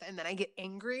mouth and then I get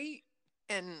angry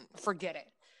and forget it.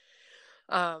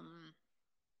 Um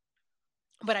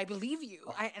but I believe you.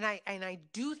 I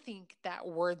do think that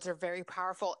words are very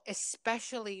powerful,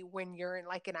 especially when you're in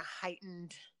a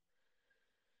heightened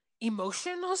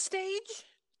emotional stage.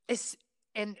 Is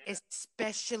and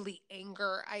especially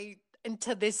anger. And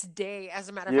to this day, as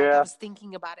a matter of fact, I Yeah, was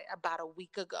thinking about it about a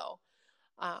week ago.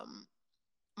 Um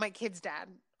my kid's dad,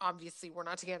 obviously we're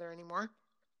not together anymore.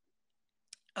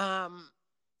 Um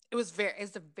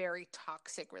it's a very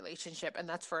toxic relationship, and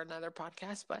that's for another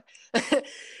podcast, but it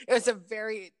was a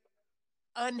very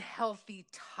unhealthy,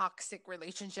 toxic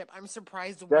relationship. I'm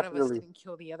surprised one of us definitely. didn't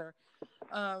kill the other.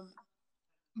 Um,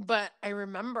 but I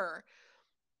remember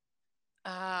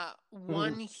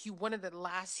one of the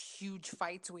last huge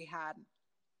fights we had.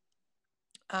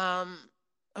 I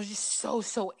was just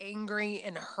so angry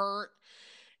and hurt,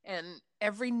 and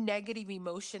every negative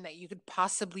emotion that you could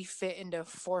possibly fit into a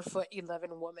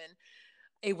 4'11" woman,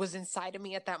 it was inside of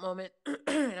me at that moment,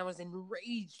 and I was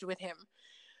enraged with him.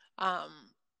 Um,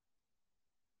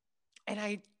 and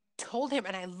I told him,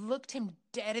 and I looked him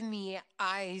dead in the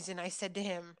eyes, and I said to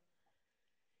him,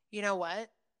 "You know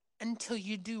what? Until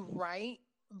you do right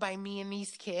by me and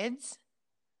these kids,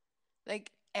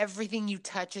 like everything you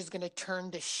touch is gonna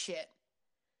turn to shit."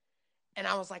 And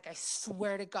I was like, "I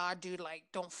swear to God, dude, like,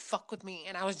 don't fuck with me."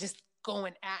 And I was just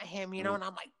going at him, and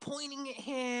I'm like pointing at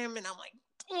him, and I'm like,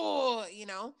 "Oh,"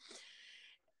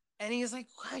 And he's like,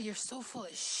 "Wow, you're so full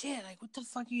of shit. Like, what the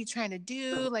fuck are you trying to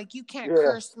do? Like, you can't Yeah,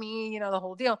 curse me, the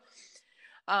whole deal."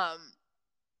 Um,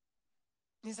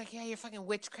 he's like, "Yeah, you're fucking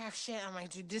witchcraft shit." I'm like,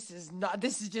 "Dude, this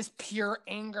is just pure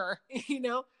anger,"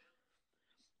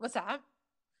 What's that?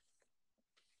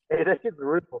 hey, that shit's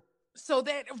real. So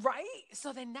then, right?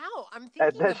 So then now I'm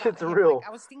That, thinking that about shit's him. Like, real.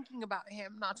 I was thinking about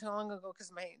him not too long ago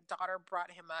because my daughter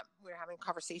brought him up. We were having a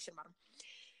conversation about him.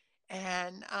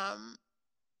 And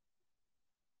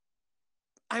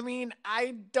I mean,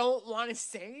 I don't want to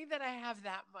say that I have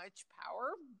that much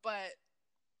power, but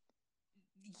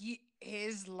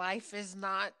his life is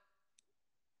not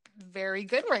very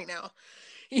good right now.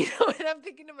 You know, and I'm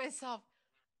thinking to myself,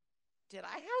 did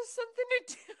I have something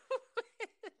to do with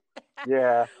that?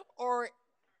 Yeah. Or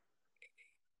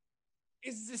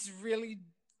is this really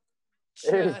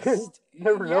You just,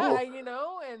 never know. you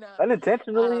know? And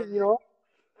Unintentionally, you know.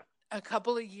 a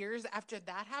couple of years after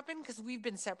that happened, because we've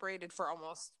been separated for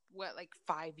almost, like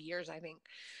 5 years, I think.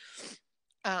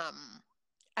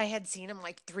 I had seen him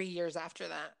like 3 years after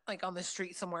that, like on the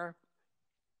street somewhere.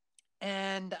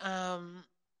 And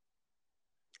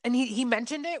he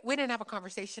mentioned it. We didn't have a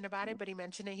conversation about it, but he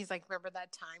mentioned it. He's like, remember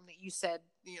that time that you said,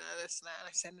 you know, this and that?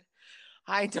 I said,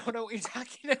 I don't know what you're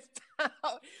talking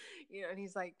about. You know, and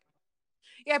he's like,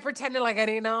 yeah, pretending like I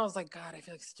didn't know. I was like, God, I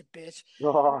feel like such a bitch.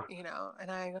 Oh. You know, and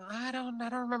I go, I don't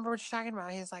remember what you're talking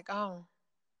about. He's like, oh,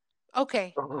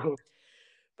 okay.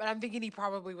 But I'm thinking he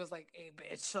probably was like, hey,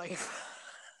 bitch, like,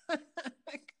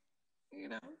 like, you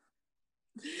know.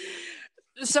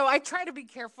 So I try to be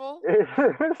careful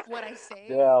what I say,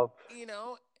 Yeah. you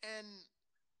know, and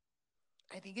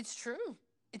I think it's true.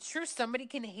 It's true. Somebody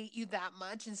can hate you that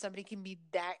much and somebody can be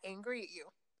that angry at you.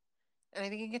 And I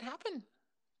think it can happen.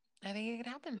 I think it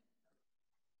can happen.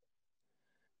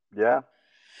 Yeah.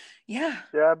 Yeah.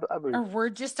 Yeah, I believe. Or we're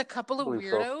just a couple of believe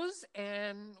so. weirdos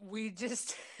and we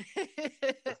just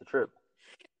That's a trip.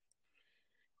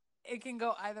 it can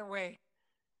go either way.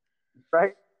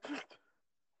 Right?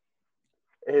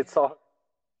 It's all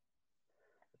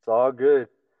good.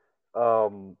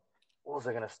 What was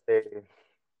I gonna say?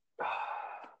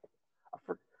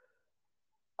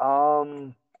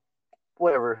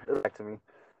 Whatever. It'll back to me.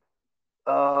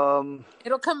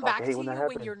 It'll come Fuck, I back hate to when that you when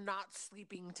happens. you're not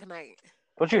sleeping tonight.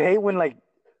 Don't you hate when like?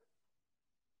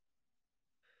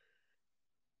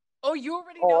 Oh, you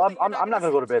already Oh, know that you're I'm not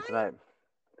gonna go to sleep bed tonight.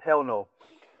 Hell no.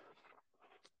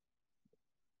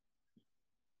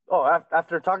 Oh,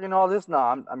 after talking all this, no.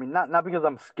 I mean, not because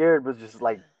I'm scared, but just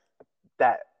like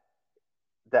that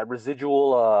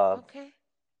residual. Okay.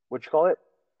 What you call it?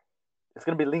 It's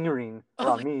gonna be lingering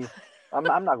around me. I'm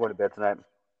not going to bed tonight.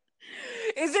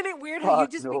 Isn't it weird how you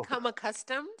Fuck just no. become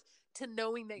accustomed to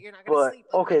knowing that you're not going to But sleep?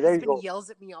 Like okay, my there you husband go. yells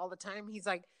at me all the time. He's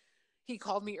like, he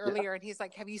called me earlier and he's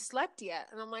like, have you slept yet?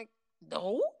 And I'm like,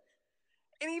 no.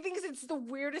 And he thinks it's the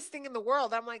weirdest thing in the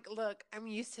world. I'm like, look, I'm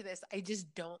used to this. I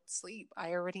just don't sleep.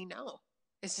 I already know.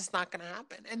 It's just not going to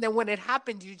happen. And then when it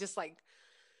happens, you just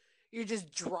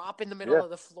drop in the middle Yeah. of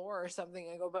the floor or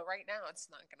something. I go, but right now it's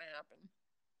not going to happen.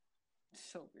 It's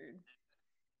so weird.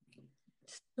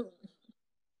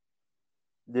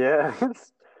 Yeah.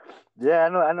 Yeah, I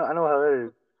know how that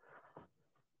is.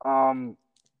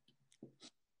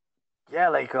 Yeah,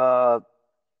 like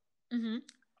Mm-hmm.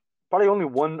 probably only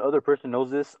one other person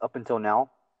knows this up until now.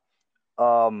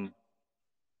 I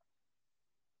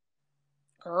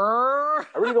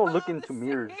really don't look into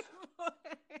mirrors.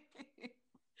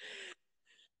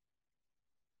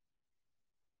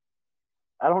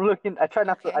 I don't look in. I try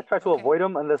not to. I try to avoid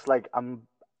them unless like I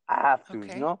have to.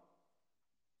 You know.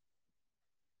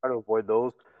 Try to avoid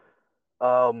those.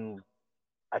 I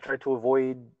try to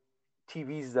avoid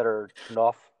TVs that are turned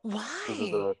off because of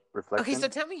Why? the reflection. Okay, so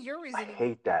tell me your I reasoning.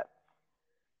 hate that.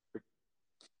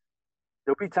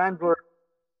 There'll be times where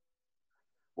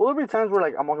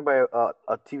like I'm walking by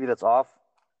a TV that's off,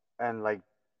 and like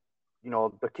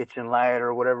the kitchen light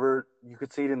or whatever, you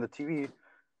could see it in the TV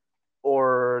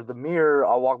or the mirror.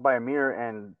 I'll walk by a mirror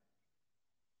and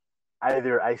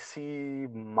either I see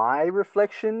my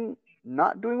reflection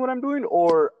not doing what I'm doing,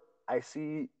 or I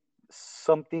see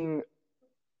something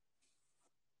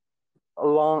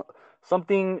along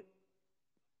something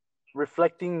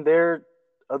reflecting there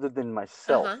other than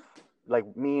myself,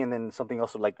 like me, and then something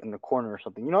else like in the corner or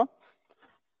something,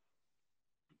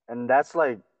 and that's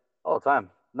like all the time.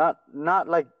 Not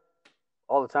like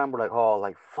all the time. We're like, oh,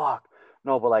 like fuck,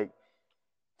 no, but like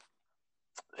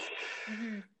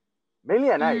mainly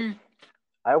at night.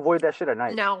 I avoid that shit at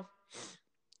night. Now,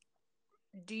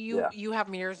 do you have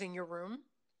mirrors in your room?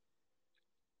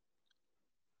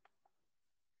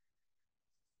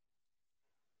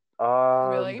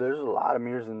 Really? There's a lot of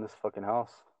mirrors in this fucking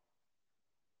house,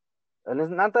 and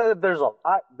it's not that there's a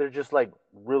lot. They're just like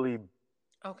really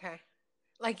okay.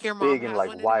 Like your big mom and has like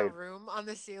one wide. in her room on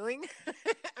the ceiling.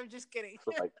 I'm just kidding.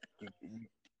 So like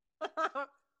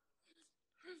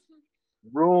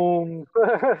room,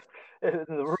 in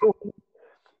the room,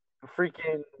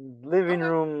 freaking living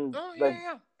room. Oh like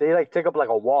yeah. they like take up like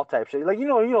a wall type shit. Like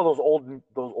those old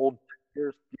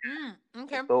mirrors.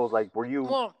 Okay. Like those like where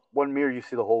one mirror you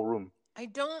see the whole room. I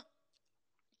don't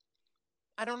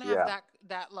have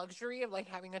that luxury of like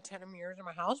having a ton of mirrors in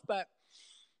my house, but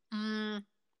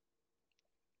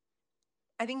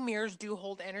I think mirrors do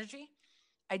hold energy.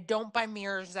 I don't buy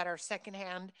mirrors that are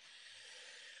secondhand.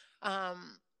 I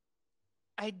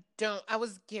don't. I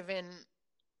was given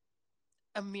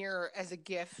a mirror as a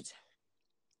gift,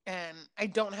 and I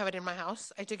don't have it in my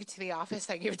house. I took it to the office.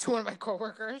 I gave it to one of my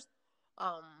coworkers.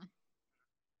 Now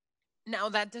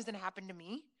that doesn't happen to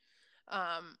me,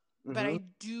 but I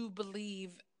do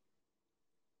believe,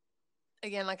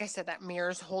 again, like I said, that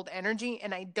mirrors hold energy,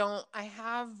 and I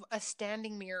have a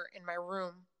standing mirror in my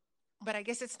room, but I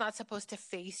guess it's not supposed to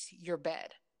face your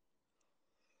bed.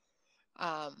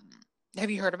 Have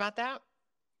you heard about that?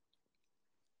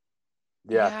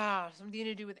 Yeah, something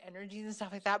to do with energies and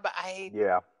stuff like that. But I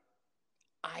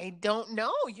don't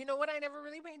know. You know what? I never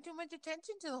really paid too much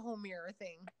attention to the whole mirror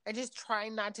thing. I just try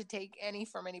not to take any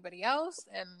from anybody else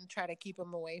and try to keep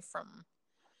them away from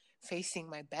facing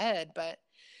my bed. But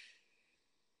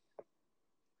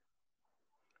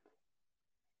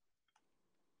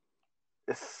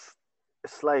it's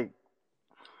like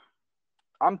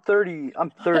I'm 30.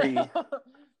 I'm 30.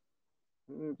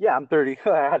 Yeah, I'm 30.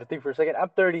 I had to think for a second. I'm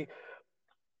 30.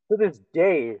 To this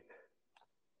day,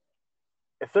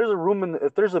 if there's a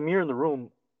mirror in the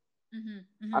room,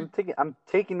 I'm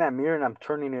taking that mirror and I'm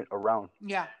turning it around.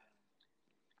 Yeah.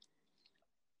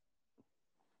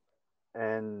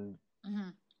 And I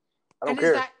And don't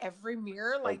care. is that every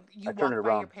mirror? Like you turn it walk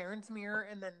by your around. parents' mirror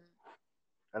and then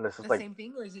And it's just the same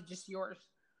thing, or is it just yours?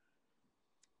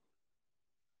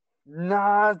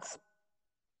 Nah,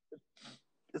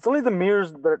 it's only the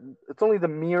mirrors it's only the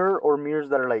mirror or mirrors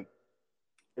that are like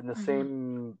in the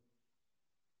same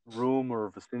room or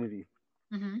vicinity.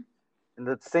 In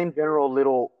the same general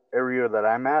little area that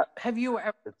I'm at. Have you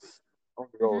ever? It's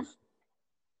only those.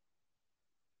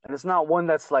 And it's not one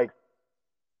that's like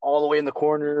all the way in the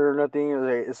corner or nothing.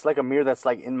 It's like a mirror that's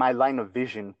like in my line of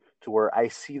vision to where I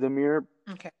see the mirror,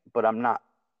 but I'm not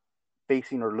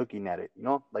facing or looking at it. You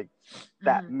know, like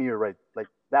that mirror, right? Like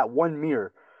that one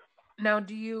mirror. Now,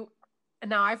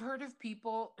 Now, I've heard of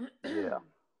people. Yeah.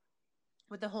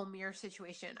 With the whole mirror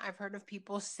situation, I've heard of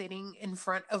people sitting in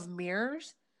front of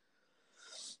mirrors,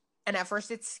 and at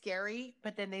first it's scary,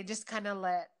 but then they just kind of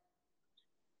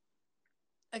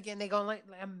they go in like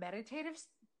a meditative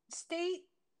state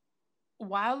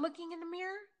while looking in the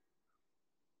mirror,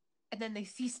 and then they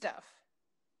see stuff.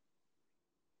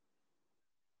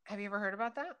 Have you ever heard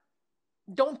about that?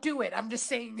 Don't do it. I'm just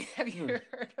saying, have you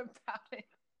heard about it?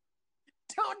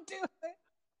 Don't do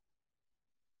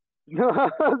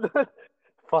it.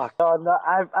 Fuck. No,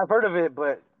 I've heard of it,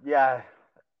 but yeah,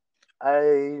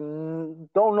 I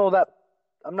don't know that.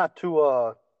 I'm not too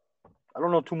I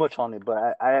don't know too much on it,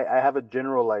 but I have a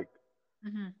general like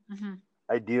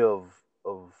idea of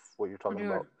what you're talking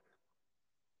about.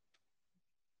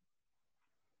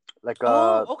 Like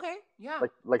okay, yeah.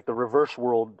 Like the reverse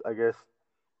world, I guess.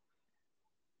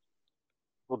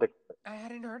 Well, I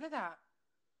hadn't heard of that.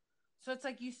 So it's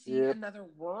like you see another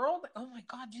world? Oh my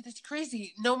god, dude, that's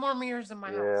crazy. No more mirrors in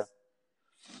my house.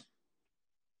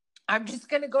 I'm just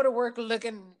gonna go to work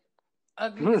looking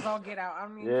ugly as all get out. I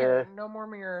don't even care. No more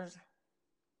mirrors.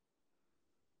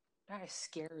 That is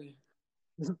scary.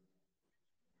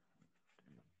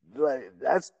 Like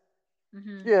that's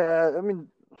yeah. I mean,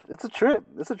 it's a trip.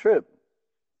 It's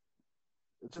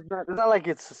not like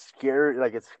it's scary.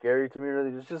 Like it's scary to me.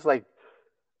 Really, it's just like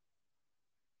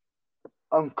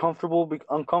uncomfortable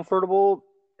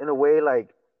in a way.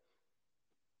 Like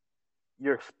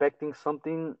you're expecting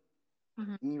something,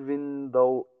 even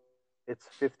though it's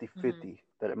 50-50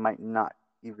 that it might not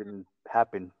even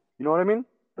happen. You know what I mean?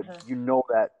 But you know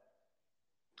that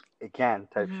it can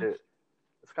type shit.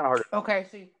 It's kind of hard. Okay,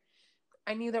 see,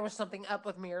 I knew there was something up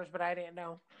with mirrors, but I didn't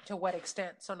know to what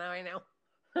extent. So now I know.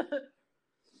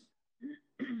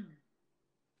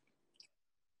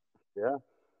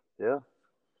 Yeah.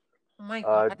 Oh my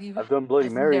god! I've done Bloody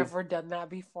Mary. I've never done that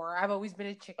before. I've always been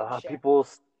a chicken shit.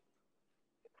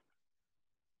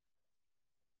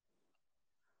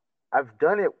 I've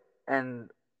done it,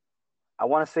 and I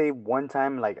want to say one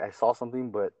time, like I saw something,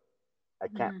 but I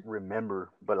can't remember.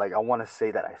 But like I want to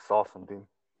say that I saw something.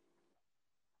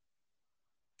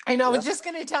 I know. I was just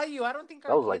gonna tell you. I don't think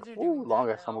our kids are doing that long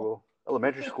ass time ago.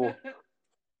 Elementary school.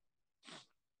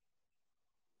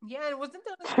 Yeah, and wasn't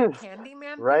that like a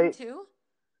Candyman right? thing too?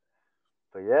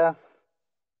 But yeah.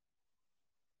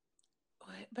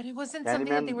 But it wasn't something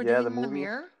that they were doing in the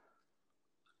mirror?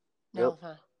 No,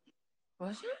 huh?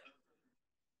 Was it?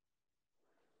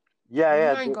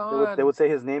 Yeah, my God. They would say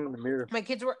his name in the mirror. My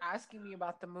kids were asking me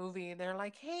about the movie. They're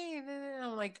like, hey, and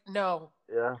I'm like, no.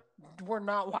 Yeah. We're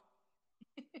not watching.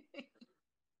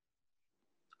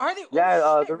 Are they? Yeah,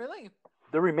 oh, shit, really?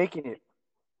 They're remaking it.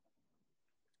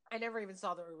 I never even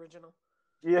saw the original.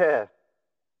 Yeah.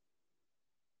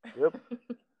 Yep.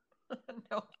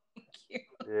 No, thank you.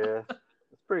 Yeah.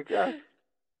 It's pretty good.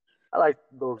 I like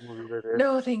those movies right there.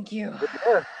 No, thank you.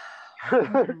 Yeah.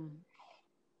 Mhm.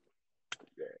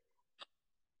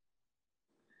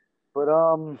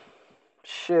 But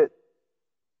shit.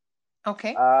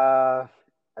 Okay, I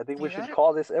think we You should got it.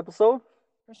 call this episode.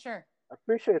 for sure. I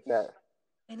appreciate that.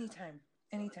 Anytime.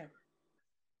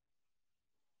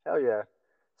 Hell yeah.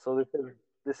 So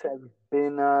this has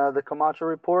been the Camacho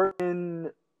Report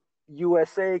in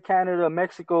USA, Canada,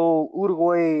 Mexico,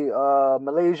 Uruguay,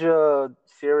 Malaysia,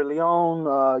 Sierra Leone,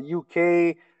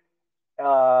 UK,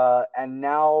 and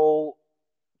now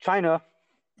China.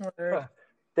 Word.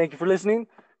 Thank you for listening.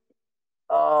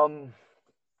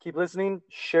 Keep listening.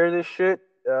 Share this shit.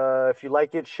 If you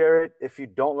like it, share it. If you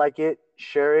don't like it,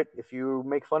 share it. If you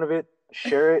make fun of it,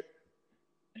 share it.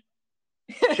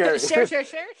 Share it. share.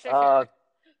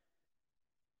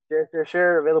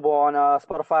 Share. Available on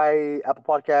Spotify, Apple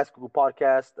Podcast, Google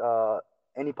Podcast,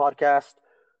 any podcast.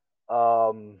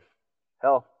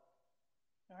 Hell,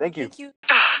 thank you. Thank you.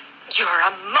 You're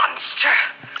a monster.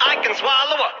 I can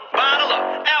swallow a bottle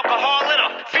of alcohol in a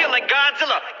feel like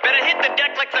Godzilla. Better hit the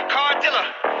deck like the Cardilla.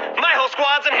 My whole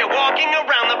squad's in here walking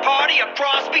around the party. A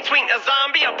cross between a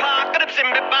zombie apocalypse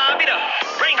and Bobby the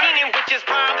Raheen, which is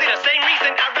probably the same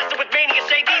reason I wrestle with Mania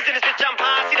Shades in this bitch. I'm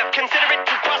posse to consider it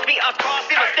to cost me a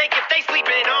costly mistake if they sleep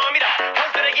in on me. The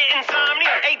hoes better get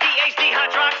insomnia. ADHD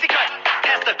hydroxycut.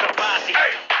 That's the Kabasi.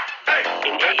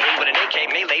 In AA with an AK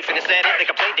melee, finna set it like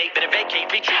a play date, better vacate,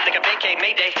 retreat like a vacay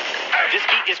Mayday. This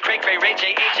beat is cray cray, Ray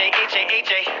J,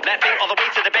 laughing all the way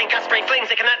to the bank. I spray flames,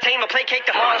 they cannot tame or placate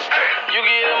the monster. You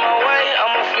get in my way,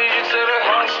 I'ma